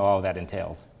all of that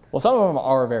entails? Well, some of them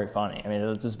are very funny. I mean,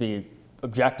 let's just be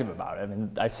objective about it. I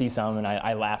mean, I see some and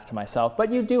I laugh to myself,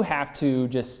 but you do have to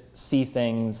just see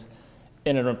things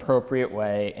in an appropriate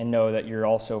way and know that you're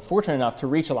also fortunate enough to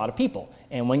reach a lot of people.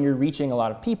 And when you're reaching a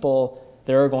lot of people,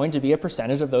 there are going to be a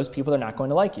percentage of those people that are not going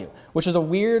to like you, which is a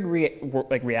weird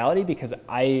reality, because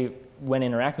when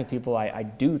interacting with people, I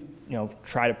do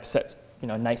try to set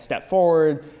a nice step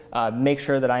forward, make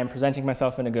sure that I am presenting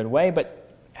myself in a good way, but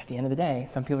at the end of the day,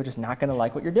 some people are just not going to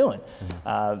like what you're doing.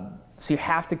 So you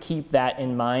have to keep that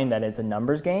in mind, that it's a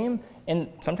numbers game,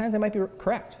 and sometimes they might be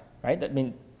correct, right? I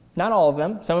mean, not all of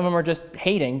them. Some of them are just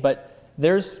hating, but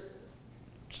there's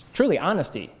truly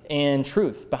honesty and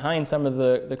truth behind some of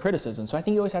the criticism. So I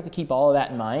think you always have to keep all of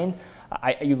that in mind.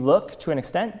 You look to an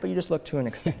extent, but you just look to an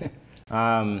extent.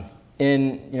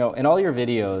 In all your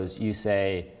videos, you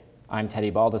say, I'm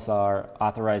Teddy Baldassarre,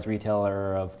 authorized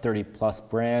retailer of 30 plus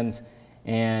brands,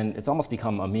 and it's almost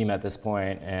become a meme at this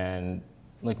point. And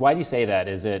why do you say that?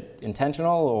 Is it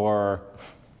intentional, or?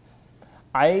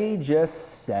 I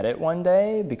just said it one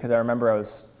day because I remember I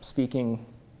was speaking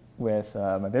with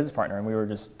my business partner, and we were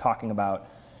just talking about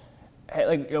hey,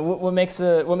 like, what makes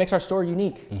our store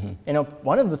unique? You know,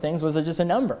 one of the things was just a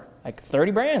number, like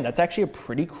 30 brand. That's actually a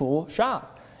pretty cool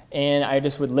shop. And I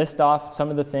just would list off some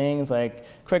of the things like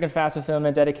quick and fast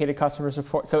fulfillment, dedicated customer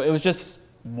support. So it was just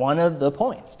one of the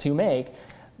points to make,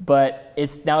 but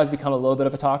now has become a little bit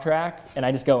of a talk track, and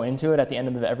I just go into it at the end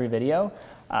of every video.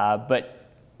 But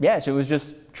yeah, so it was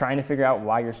just trying to figure out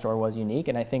why your store was unique,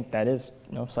 and I think that is,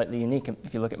 you know, slightly unique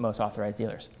if you look at most authorized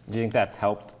dealers. Do you think that's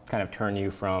helped kind of turn you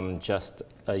from just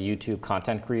a YouTube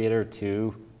content creator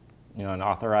to, you know, an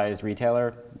authorized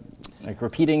retailer? Like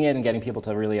repeating it and getting people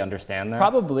to really understand that?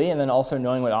 Probably, and then also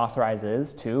knowing what authorized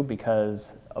is too,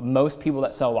 because most people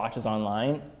that sell watches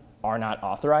online are not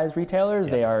authorized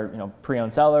retailers. They are, you know,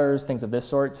 pre-owned sellers, things of this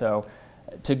sort. So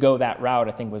to go that route,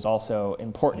 I think was also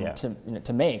important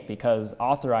to make, because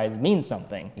authorized means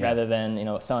something rather than, you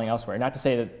know, selling elsewhere. Not to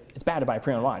say that it's bad to buy a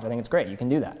pre-owned watch. I think it's great. You can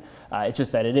do that. It's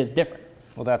just that it is different.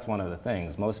 Well, that's one of the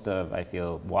things. Most of, I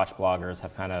feel, watch bloggers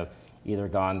have kind of either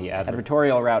gone the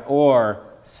advertorial route or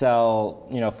sell,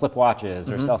 you know, flip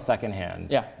watches or sell secondhand.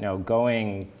 Yeah. You know,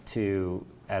 going to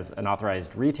as an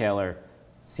authorized retailer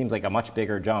seems like a much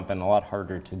bigger jump and a lot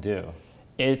harder to do.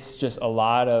 It's just a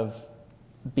lot of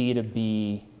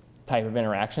B2B type of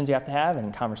interactions you have to have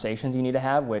and conversations you need to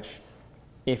have, which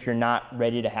if you're not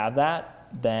ready to have that,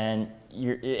 then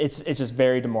it's just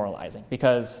very demoralizing.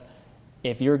 Because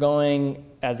if you're going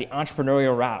as the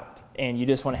entrepreneurial route and you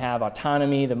just want to have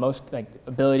autonomy, the most like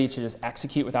ability to just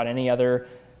execute without any other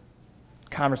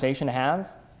conversation to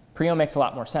have, pre-owned makes a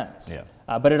lot more sense. Yeah.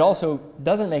 But it also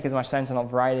doesn't make as much sense in a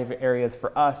variety of areas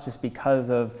for us, just because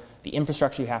of the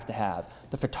infrastructure you have to have,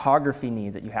 the photography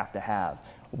needs that you have to have,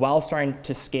 while starting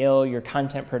to scale your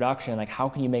content production. Like, how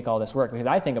can you make all this work? Because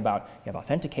I think about, you have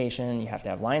authentication, you have to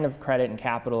have line of credit and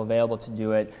capital available to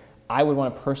do it. I would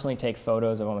want to personally take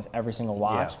photos of almost every single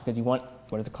watch, because you want,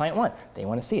 what does the client want? They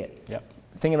want to see it. Yep.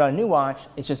 Thinking about a new watch,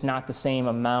 it's just not the same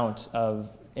amount of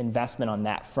investment on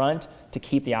that front to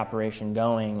keep the operation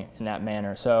going in that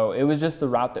manner. So it was just the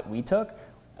route that we took.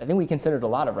 I think we considered a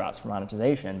lot of routes for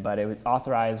monetization, but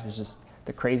authorized was just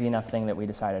the crazy enough thing that we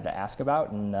decided to ask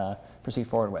about and proceed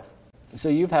forward with. So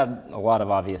you've had a lot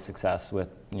of obvious success with,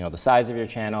 you know, the size of your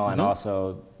channel and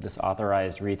also this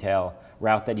authorized retail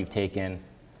route that you've taken.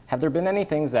 Have there been any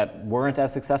things that weren't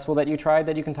as successful that you tried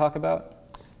that you can talk about?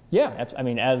 Yeah, I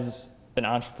mean, as an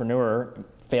entrepreneur,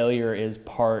 failure is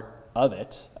part of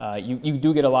it. You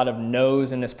do get a lot of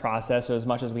no's in this process, so as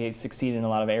much as we succeed in a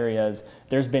lot of areas,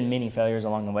 there's been many failures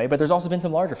along the way, but there's also been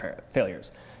some larger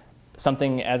failures.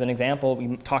 Something, as an example,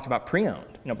 we talked about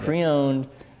pre-owned. You know, pre-owned,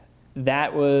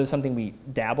 that was something we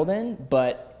dabbled in,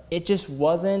 but it just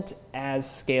wasn't as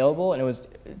scalable, and it was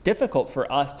difficult for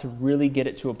us to really get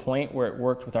it to a point where it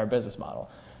worked with our business model.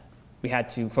 We had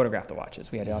to photograph the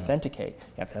watches. We had to authenticate.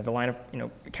 You have to have the line of, you know,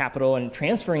 capital and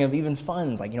transferring of even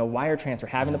funds, like, you know, wire transfer,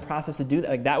 having the process to do that.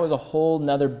 Like, that was a whole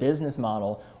nother business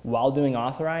model while doing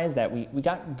authorized that we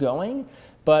got going,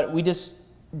 but we just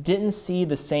didn't see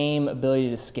the same ability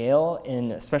to scale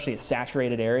in especially a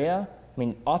saturated area. I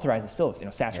mean, authorized is still, you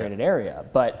know, saturated area,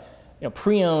 but, you know,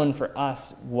 pre-owned for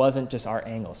us wasn't just our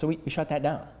angle. So we shut that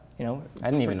down, you know. I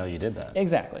didn't even know you did that.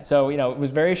 Exactly. So, you know, it was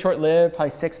very short-lived,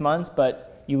 probably 6 months, but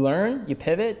you learn, you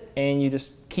pivot, and you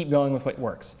just keep going with what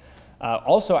works.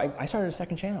 Also, I started a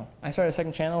second channel. I started a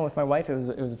second channel with my wife. It was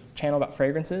a channel about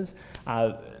fragrances.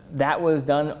 That was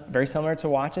done very similar to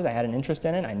watches. I had an interest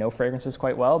in it. I know fragrances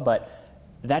quite well, but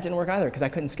that didn't work either because I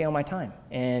couldn't scale my time.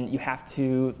 And you have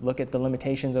to look at the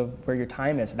limitations of where your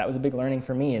time is. So that was a big learning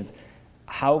for me, is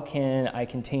how can I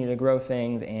continue to grow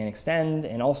things and extend?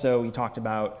 And also, you talked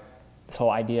about this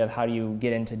whole idea of how do you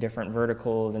get into different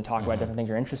verticals and talk about different things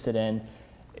you're interested in.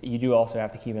 You do also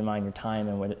have to keep in mind your time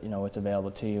and what, you know, what's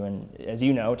available to you. And as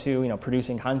you know too, you know,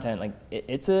 producing content, like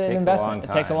it's an investment.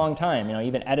 It takes a long time. You know,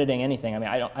 even editing anything. I mean,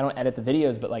 I don't edit the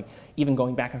videos, but like even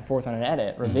going back and forth on an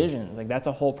edit, revisions, like that's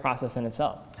a whole process in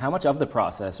itself. How much of the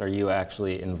process are you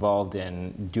actually involved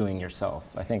in doing yourself?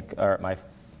 I think my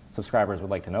subscribers would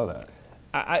like to know that.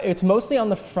 It's mostly on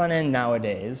the front end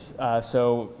nowadays,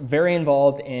 so very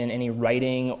involved in any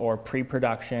writing or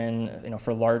pre-production, you know,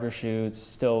 for larger shoots.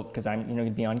 Still, because I'm, you know, going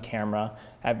to be on camera.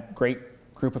 I have a great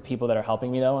group of people that are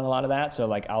helping me though on a lot of that. So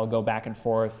like I'll go back and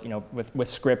forth, you know, with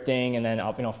scripting, and then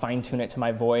I'll, you know, fine tune it to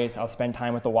my voice. I'll spend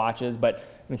time with the watches, but I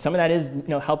mean, some of that is, you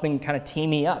know, helping kind of tee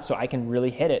me up so I can really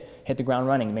hit the ground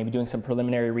running. Maybe doing some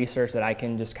preliminary research that I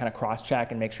can just kind of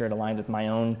cross-check and make sure it aligns with my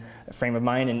own frame of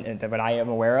mind and what I am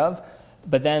aware of.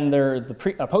 But then there's the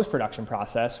post-production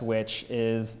process, which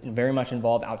is very much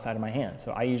involved outside of my hands.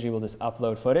 So I usually will just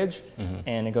upload footage,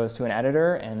 and it goes to an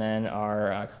editor, and then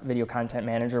our video content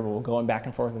manager will go back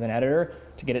and forth with an editor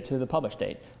to get it to the publish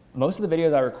date. Most of the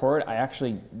videos I record, I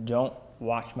actually don't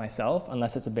watch myself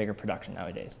unless it's a bigger production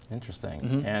nowadays.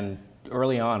 Interesting. And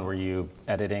early on, were you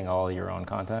editing all your own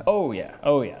content? Oh yeah,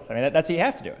 oh yes. I mean, that's what you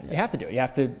have to do. You have to do it. You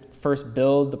have to first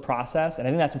build the process, and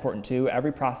I think that's important too.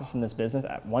 Every process in this business,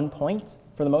 at one point,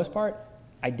 for the most part,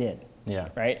 I did. Yeah.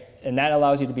 Right? And that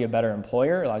allows you to be a better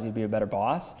employer, allows you to be a better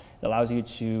boss, it allows you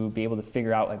to be able to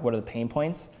figure out like what are the pain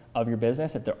points of your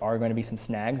business if there are going to be some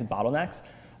snags and bottlenecks.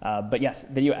 But yes,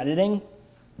 video editing,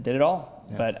 did it all.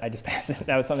 Yeah. But I just passed it.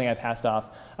 That was something I passed off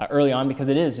early on because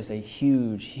it is just a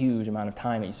huge, huge amount of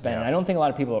time that you spend. Yeah. And I don't think a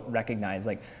lot of people recognize,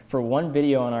 like for one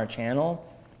video on our channel,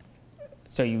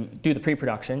 so you do the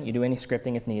pre-production, you do any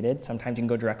scripting if needed. Sometimes you can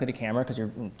go directly to camera because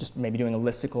you're just maybe doing a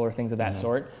listicle or things of that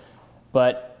sort.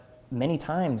 But many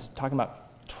times, talking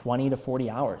about 20 to 40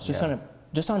 hours just on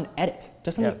edit,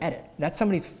 just on the edit. That's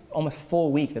somebody's almost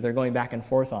full week that they're going back and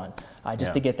forth on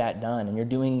just to get that done. And you're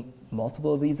doing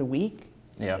multiple of these a week.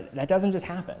 Yeah, that doesn't just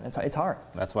happen. It's hard.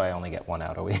 That's why I only get one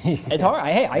out a week. It's hard.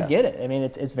 I get it. I mean,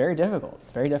 it's very difficult.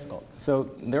 It's very difficult. So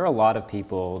there are a lot of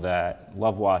people that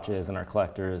love watches and are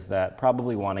collectors that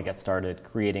probably want to get started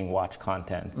creating watch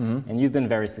content. And you've been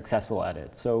very successful at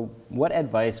it. So what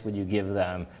advice would you give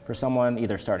them for someone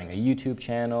either starting a YouTube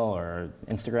channel or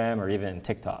Instagram or even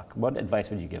TikTok? What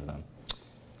advice would you give them?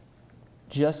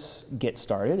 Just get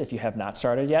started if you have not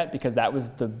started yet, because that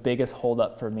was the biggest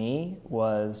holdup for me,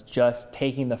 was just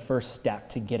taking the first step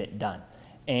to get it done.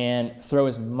 And throw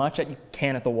as much as you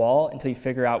can at the wall until you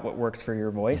figure out what works for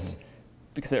your voice.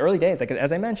 Because the early days, like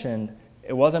as I mentioned,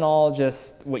 it wasn't all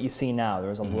just what you see now. There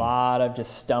was a lot of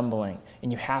just stumbling,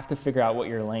 and you have to figure out what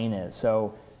your lane is.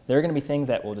 So there are going to be things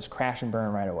that will just crash and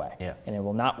burn right away, and it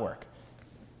will not work.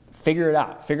 Figure it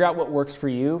out. Figure out what works for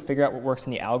you. Figure out what works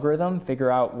in the algorithm. Figure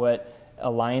out what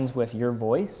aligns with your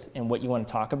voice and what you want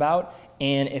to talk about.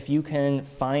 And if you can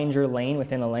find your lane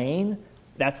within a lane,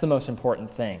 that's the most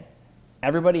important thing.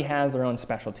 Everybody has their own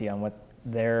specialty on what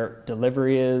their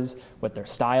delivery is, what their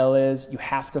style is. You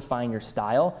have to find your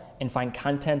style and find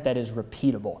content that is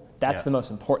repeatable. That's the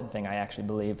most important thing, I actually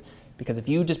believe. Because if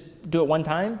you just do it one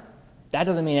time, that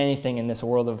doesn't mean anything in this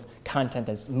world of content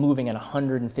that's moving at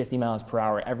 150 miles per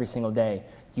hour every single day.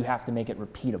 You have to make it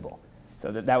repeatable.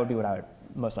 So that would be what I would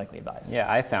most likely advise. Yeah,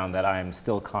 I found that I'm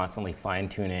still constantly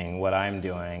fine-tuning what I'm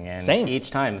doing, and each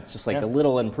time it's just like a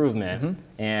little improvement,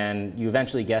 and you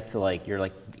eventually get to like you're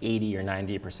like 80 or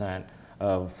 90%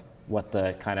 of what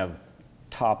the kind of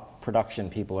top production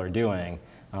people are doing,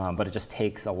 but it just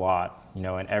takes a lot, you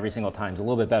know, and every single time is a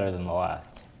little bit better than the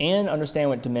last. And understand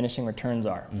what diminishing returns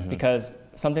are, because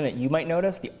something that you might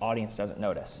notice, the audience doesn't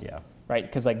notice. Yeah. Right?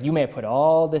 Because like you may have put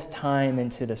all this time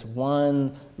into this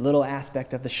one little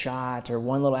aspect of the shot or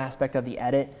one little aspect of the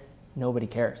edit, nobody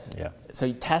cares. Yeah. So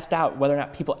you test out whether or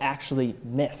not people actually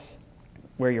miss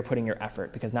where you're putting your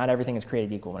effort, because not everything is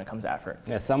created equal when it comes to effort.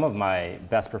 Yeah, some of my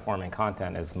best performing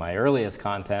content is my earliest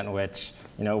content, which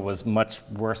was much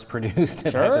worse produced,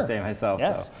 if I have to say myself.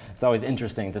 Yes. So it's always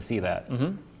interesting to see that.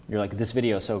 You're like, this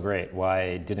video is so great,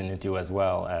 why didn't it do as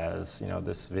well as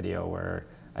this video where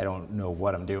I don't know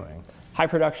what I'm doing? High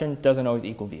production doesn't always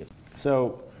equal views.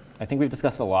 So I think we've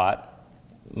discussed a lot.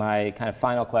 My kind of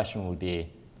final question would be,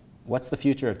 what's the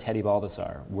future of Teddy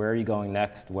Baldassarre? Where are you going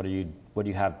next? What do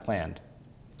you have planned?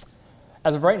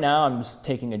 As of right now, I'm just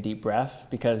taking a deep breath,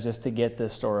 because just to get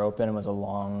this store open was a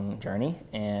long journey,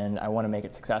 and I want to make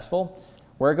it successful.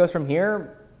 Where it goes from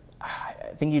here, I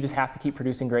think you just have to keep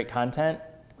producing great content.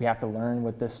 We have to learn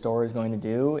what this store is going to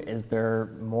do. Is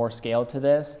there more scale to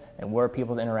this? And what are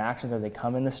people's interactions as they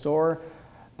come in the store?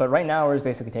 But right now, we're just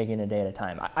basically taking it a day at a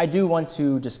time. I do want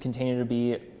to just continue to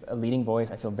be a leading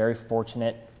voice. I feel very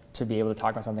fortunate to be able to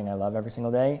talk about something I love every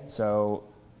single day. So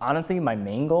honestly, my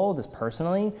main goal, just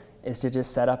personally, is to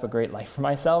just set up a great life for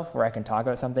myself where I can talk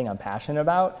about something I'm passionate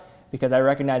about, because I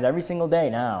recognize every single day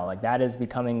now, like that is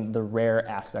becoming the rare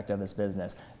aspect of this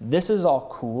business. This is all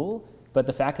cool, but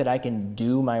the fact that I can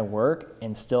do my work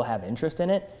and still have interest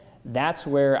in it, that's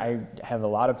where I have a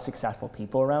lot of successful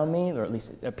people around me, or at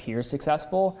least it appears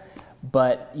successful,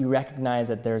 but you recognize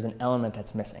that there's an element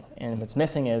that's missing. And what's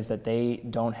missing is that they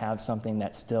don't have something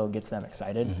that still gets them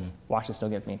excited. Watches still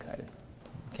get me excited.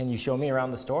 Can you show me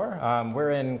around the store?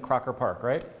 We're in Crocker Park,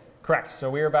 right? Correct. So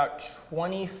we're about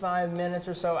 25 minutes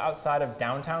or so outside of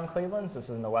downtown Cleveland. So this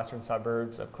is in the western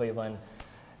suburbs of Cleveland.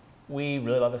 We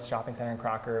really love this shopping center in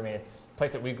Crocker. I mean, it's a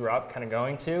place that we grew up kind of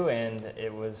going to, and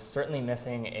it was certainly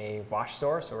missing a watch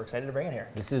store, so we're excited to bring it here.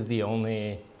 This is the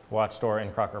only watch store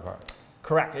in Crocker Park?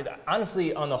 Correct.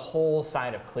 Honestly, on the whole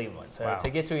side of Cleveland. So to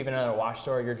get to even another watch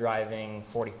store, you're driving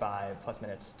 45 plus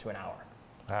minutes to an hour.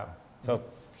 Wow. So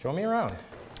show me around.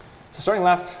 So starting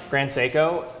left, Grand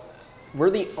Seiko. We're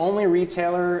the only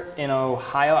retailer in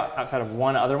Ohio outside of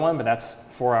one other one, but that's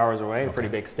 4 hours away, a pretty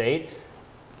big state.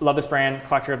 Love this brand,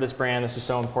 collector of this brand. This is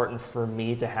so important for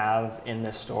me to have in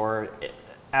this store.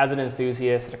 As an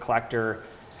enthusiast, a collector,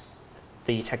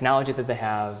 the technology that they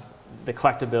have, the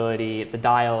collectability, the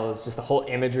dials, just the whole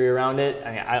imagery around it.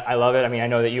 I mean, I love it. I mean, I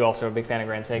know that you also are a big fan of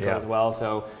Grand Seiko as well.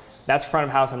 So that's front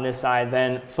of house on this side.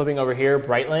 Then flipping over here,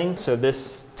 Breitling. So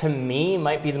this, to me,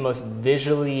 might be the most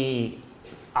visually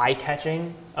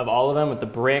eye-catching of all of them with the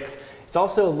bricks. It's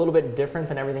also a little bit different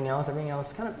than everything else. Everything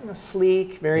else is kind of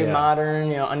sleek, very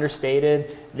modern,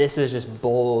 understated. This is just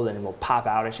bold and will pop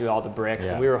out at you, all the bricks.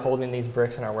 And we were holding these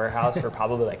bricks in our warehouse for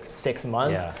probably like 6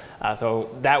 months. So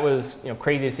that was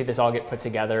crazy to see this all get put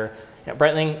together.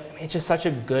 Breitling, it's just such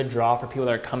a good draw for people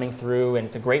that are coming through, and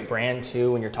it's a great brand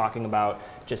too when you're talking about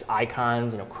just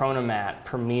icons, Chronomat,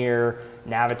 Premier,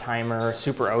 Navitimer,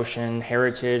 Super Ocean,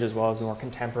 Heritage, as well as the more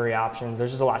contemporary options.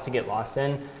 There's just a lot to get lost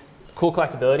in. Cool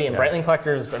collectability, and Breitling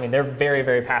collectors, I mean, they're very,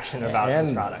 very passionate about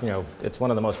this product. It's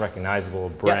one of the most recognizable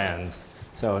brands,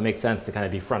 so it makes sense to kind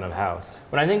of be front of house.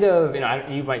 When I think of,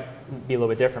 you might be a little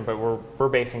bit different, but we're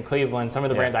based in Cleveland. Some of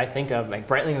the brands I think of, like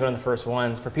Breitling is one of the first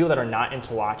ones. For people that are not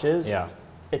into watches,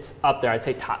 it's up there. I'd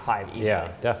say top 5 easily.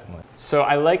 Yeah, definitely. So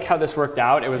I like how this worked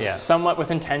out. It was somewhat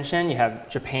with intention. You have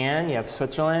Japan, you have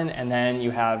Switzerland, and then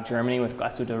you have Germany with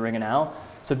Glashütte Original.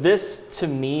 So this, to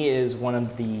me, is one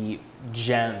of the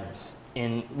gems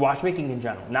in watchmaking in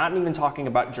general. Not even talking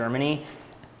about Germany.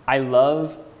 I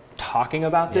love talking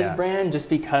about this brand just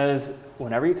because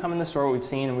whenever you come in the store, what we've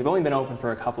seen, and we've only been open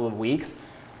for a couple of weeks,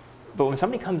 but when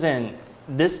somebody comes in,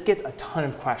 this gets a ton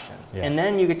of questions. And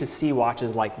then you get to see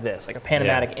watches like this, like a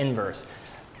Panamatic Inverse.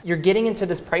 You're getting into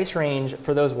this price range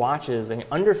for those watches, and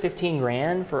under 15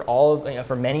 grand for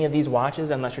for many of these watches,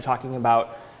 unless you're talking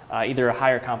about either a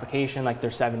higher complication like their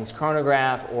 70s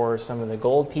chronograph or some of the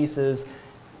gold pieces.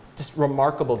 Just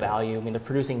remarkable value. I mean, they're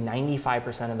producing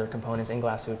 95% of their components in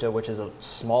Glashütte, which is a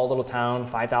small little town,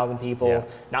 5,000 people.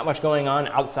 Not much going on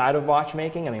outside of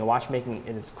watchmaking. I mean, watchmaking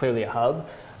is clearly a hub,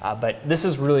 but this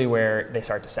is really where they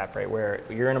start to separate, where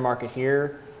you're in a market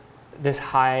here, this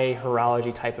high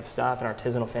horology type of stuff and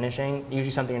artisanal finishing,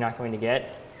 usually something you're not going to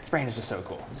get. This brand is just so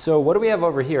cool. So what do we have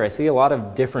over here? I see a lot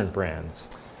of different brands.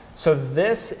 So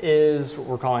this is what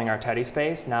we're calling our Teddy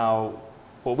space. Now,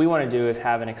 what we want to do is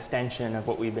have an extension of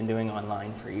what we've been doing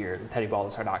online for years,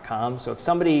 teddybaldassarre.com. So if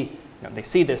somebody, they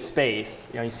see this space,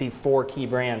 you see 4 key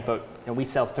brands, but we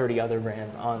sell 30 other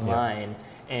brands online,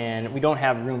 and we don't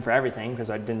have room for everything because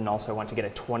I didn't also want to get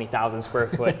a 20,000 square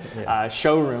foot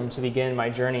showroom to begin my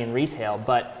journey in retail.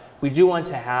 But we do want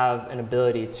to have an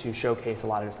ability to showcase a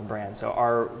lot of different brands. So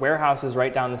our warehouse is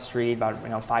right down the street, about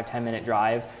 5-10 minute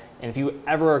drive. And if you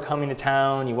ever are coming to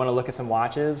town, you want to look at some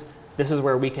watches, this is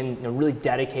where we can really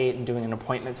dedicate and doing an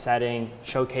appointment setting,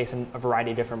 showcase a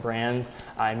variety of different brands,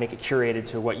 and make it curated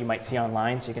to what you might see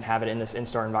online, so you can have it in this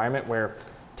in-store environment where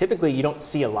typically you don't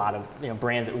see a lot of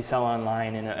brands that we sell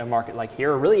online in a market like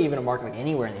here, or really even a market like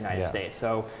anywhere in the United States.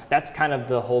 So that's kind of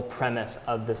the whole premise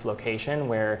of this location,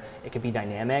 where it could be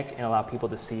dynamic and allow people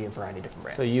to see a variety of different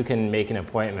brands. So you can make an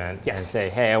appointment and say,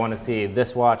 hey, I want to see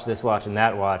this watch, and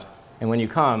that watch. And when you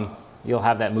come, you'll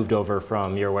have that moved over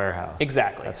from your warehouse.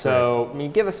 Exactly. That's so you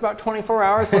give us about 24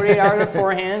 hours, 48 hours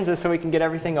beforehand, just so we can get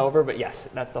everything over. But yes,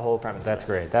 that's the whole premise. That's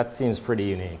great. That seems pretty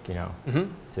unique,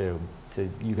 to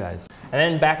you guys. And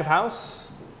then back of house,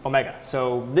 Omega.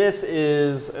 So this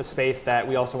is a space that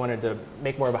we also wanted to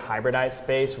make more of a hybridized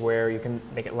space where you can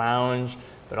make it lounge,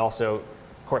 but also,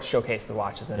 of course, showcase the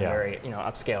watches in a very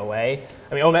upscale way.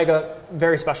 I mean, Omega,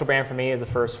 very special brand for me, is the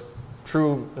first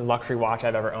true luxury watch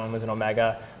I've ever owned was an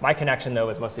Omega. My connection, though,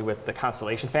 was mostly with the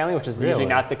Constellation family, which is usually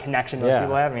not the connection most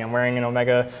people have. I mean, I'm wearing an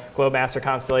Omega Globemaster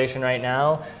Constellation right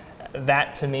now.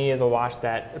 That, to me, is a watch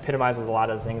that epitomizes a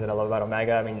lot of the things that I love about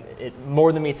Omega. I mean, it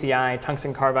more than meets the eye.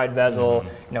 Tungsten carbide bezel,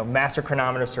 master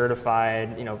chronometer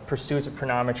certified, pursuits of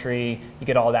chronometry. You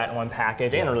get all that in one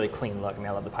package, and a really clean look. I mean,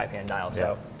 I love the pipe hand dial.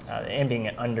 So, and being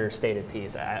an understated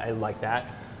piece, I like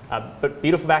that. But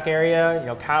beautiful back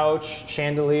area, couch,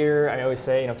 chandelier. I always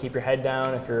say, keep your head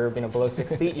down. If you're below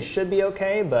 6 feet, you should be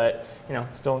okay. But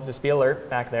still just be alert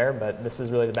back there. But this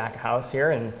is really the back of house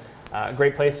here, and a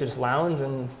great place to just lounge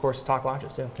and, of course, talk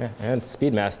watches too. Yeah, and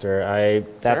Speedmaster.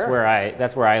 That's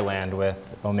where I land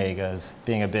with Omegas,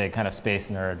 being a big kind of space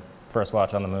nerd. First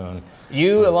watch on the moon.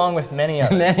 You, along with many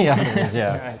others. Many others,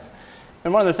 yeah. Right.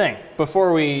 And one other thing,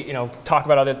 before we talk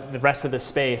about the rest of this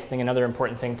space, I think another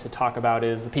important thing to talk about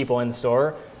is the people in the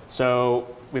store.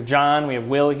 So we have John, we have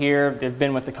Will here. They've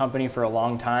been with the company for a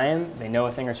long time. They know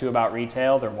a thing or two about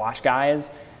retail. They're watch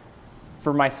guys.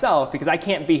 for myself, because I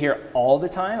can't be here all the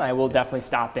time, I will definitely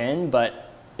stop in, but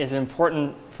it's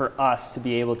important for us to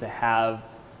be able to have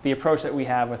the approach that we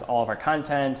have with all of our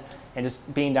content and just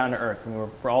being down to earth. I mean,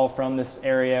 we're all from this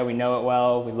area, we know it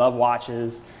well, we love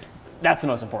watches. That's the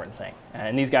most important thing.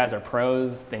 And these guys are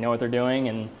pros, they know what they're doing,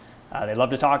 and they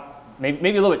love to talk, maybe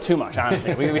a little bit too much,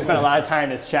 honestly. we spend a lot of time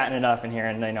just chatting it up in here,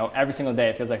 and every single day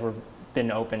it feels like we're been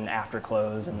open after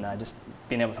close, and just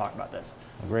being able to talk about this.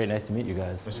 Well, great, nice to meet you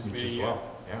guys. Nice to meet you as well.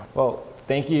 Yeah. Well,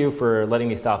 thank you for letting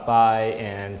me stop by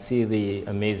and see the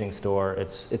amazing store.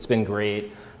 It's been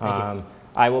great.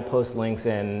 I will post links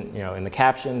in the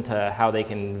caption to how they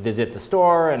can visit the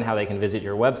store and how they can visit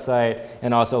your website,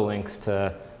 and also links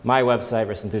to my website,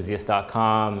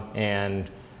 wristenthusiast.com, and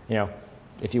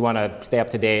if you want to stay up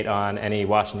to date on any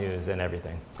watch news and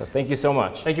everything. So thank you so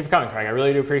much. Thank you for coming, Craig. I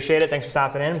really do appreciate it. Thanks for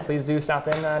stopping in. Please do stop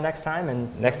in next time.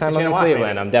 And next time I'm in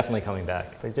Cleveland, I'm definitely coming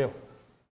back. Please do.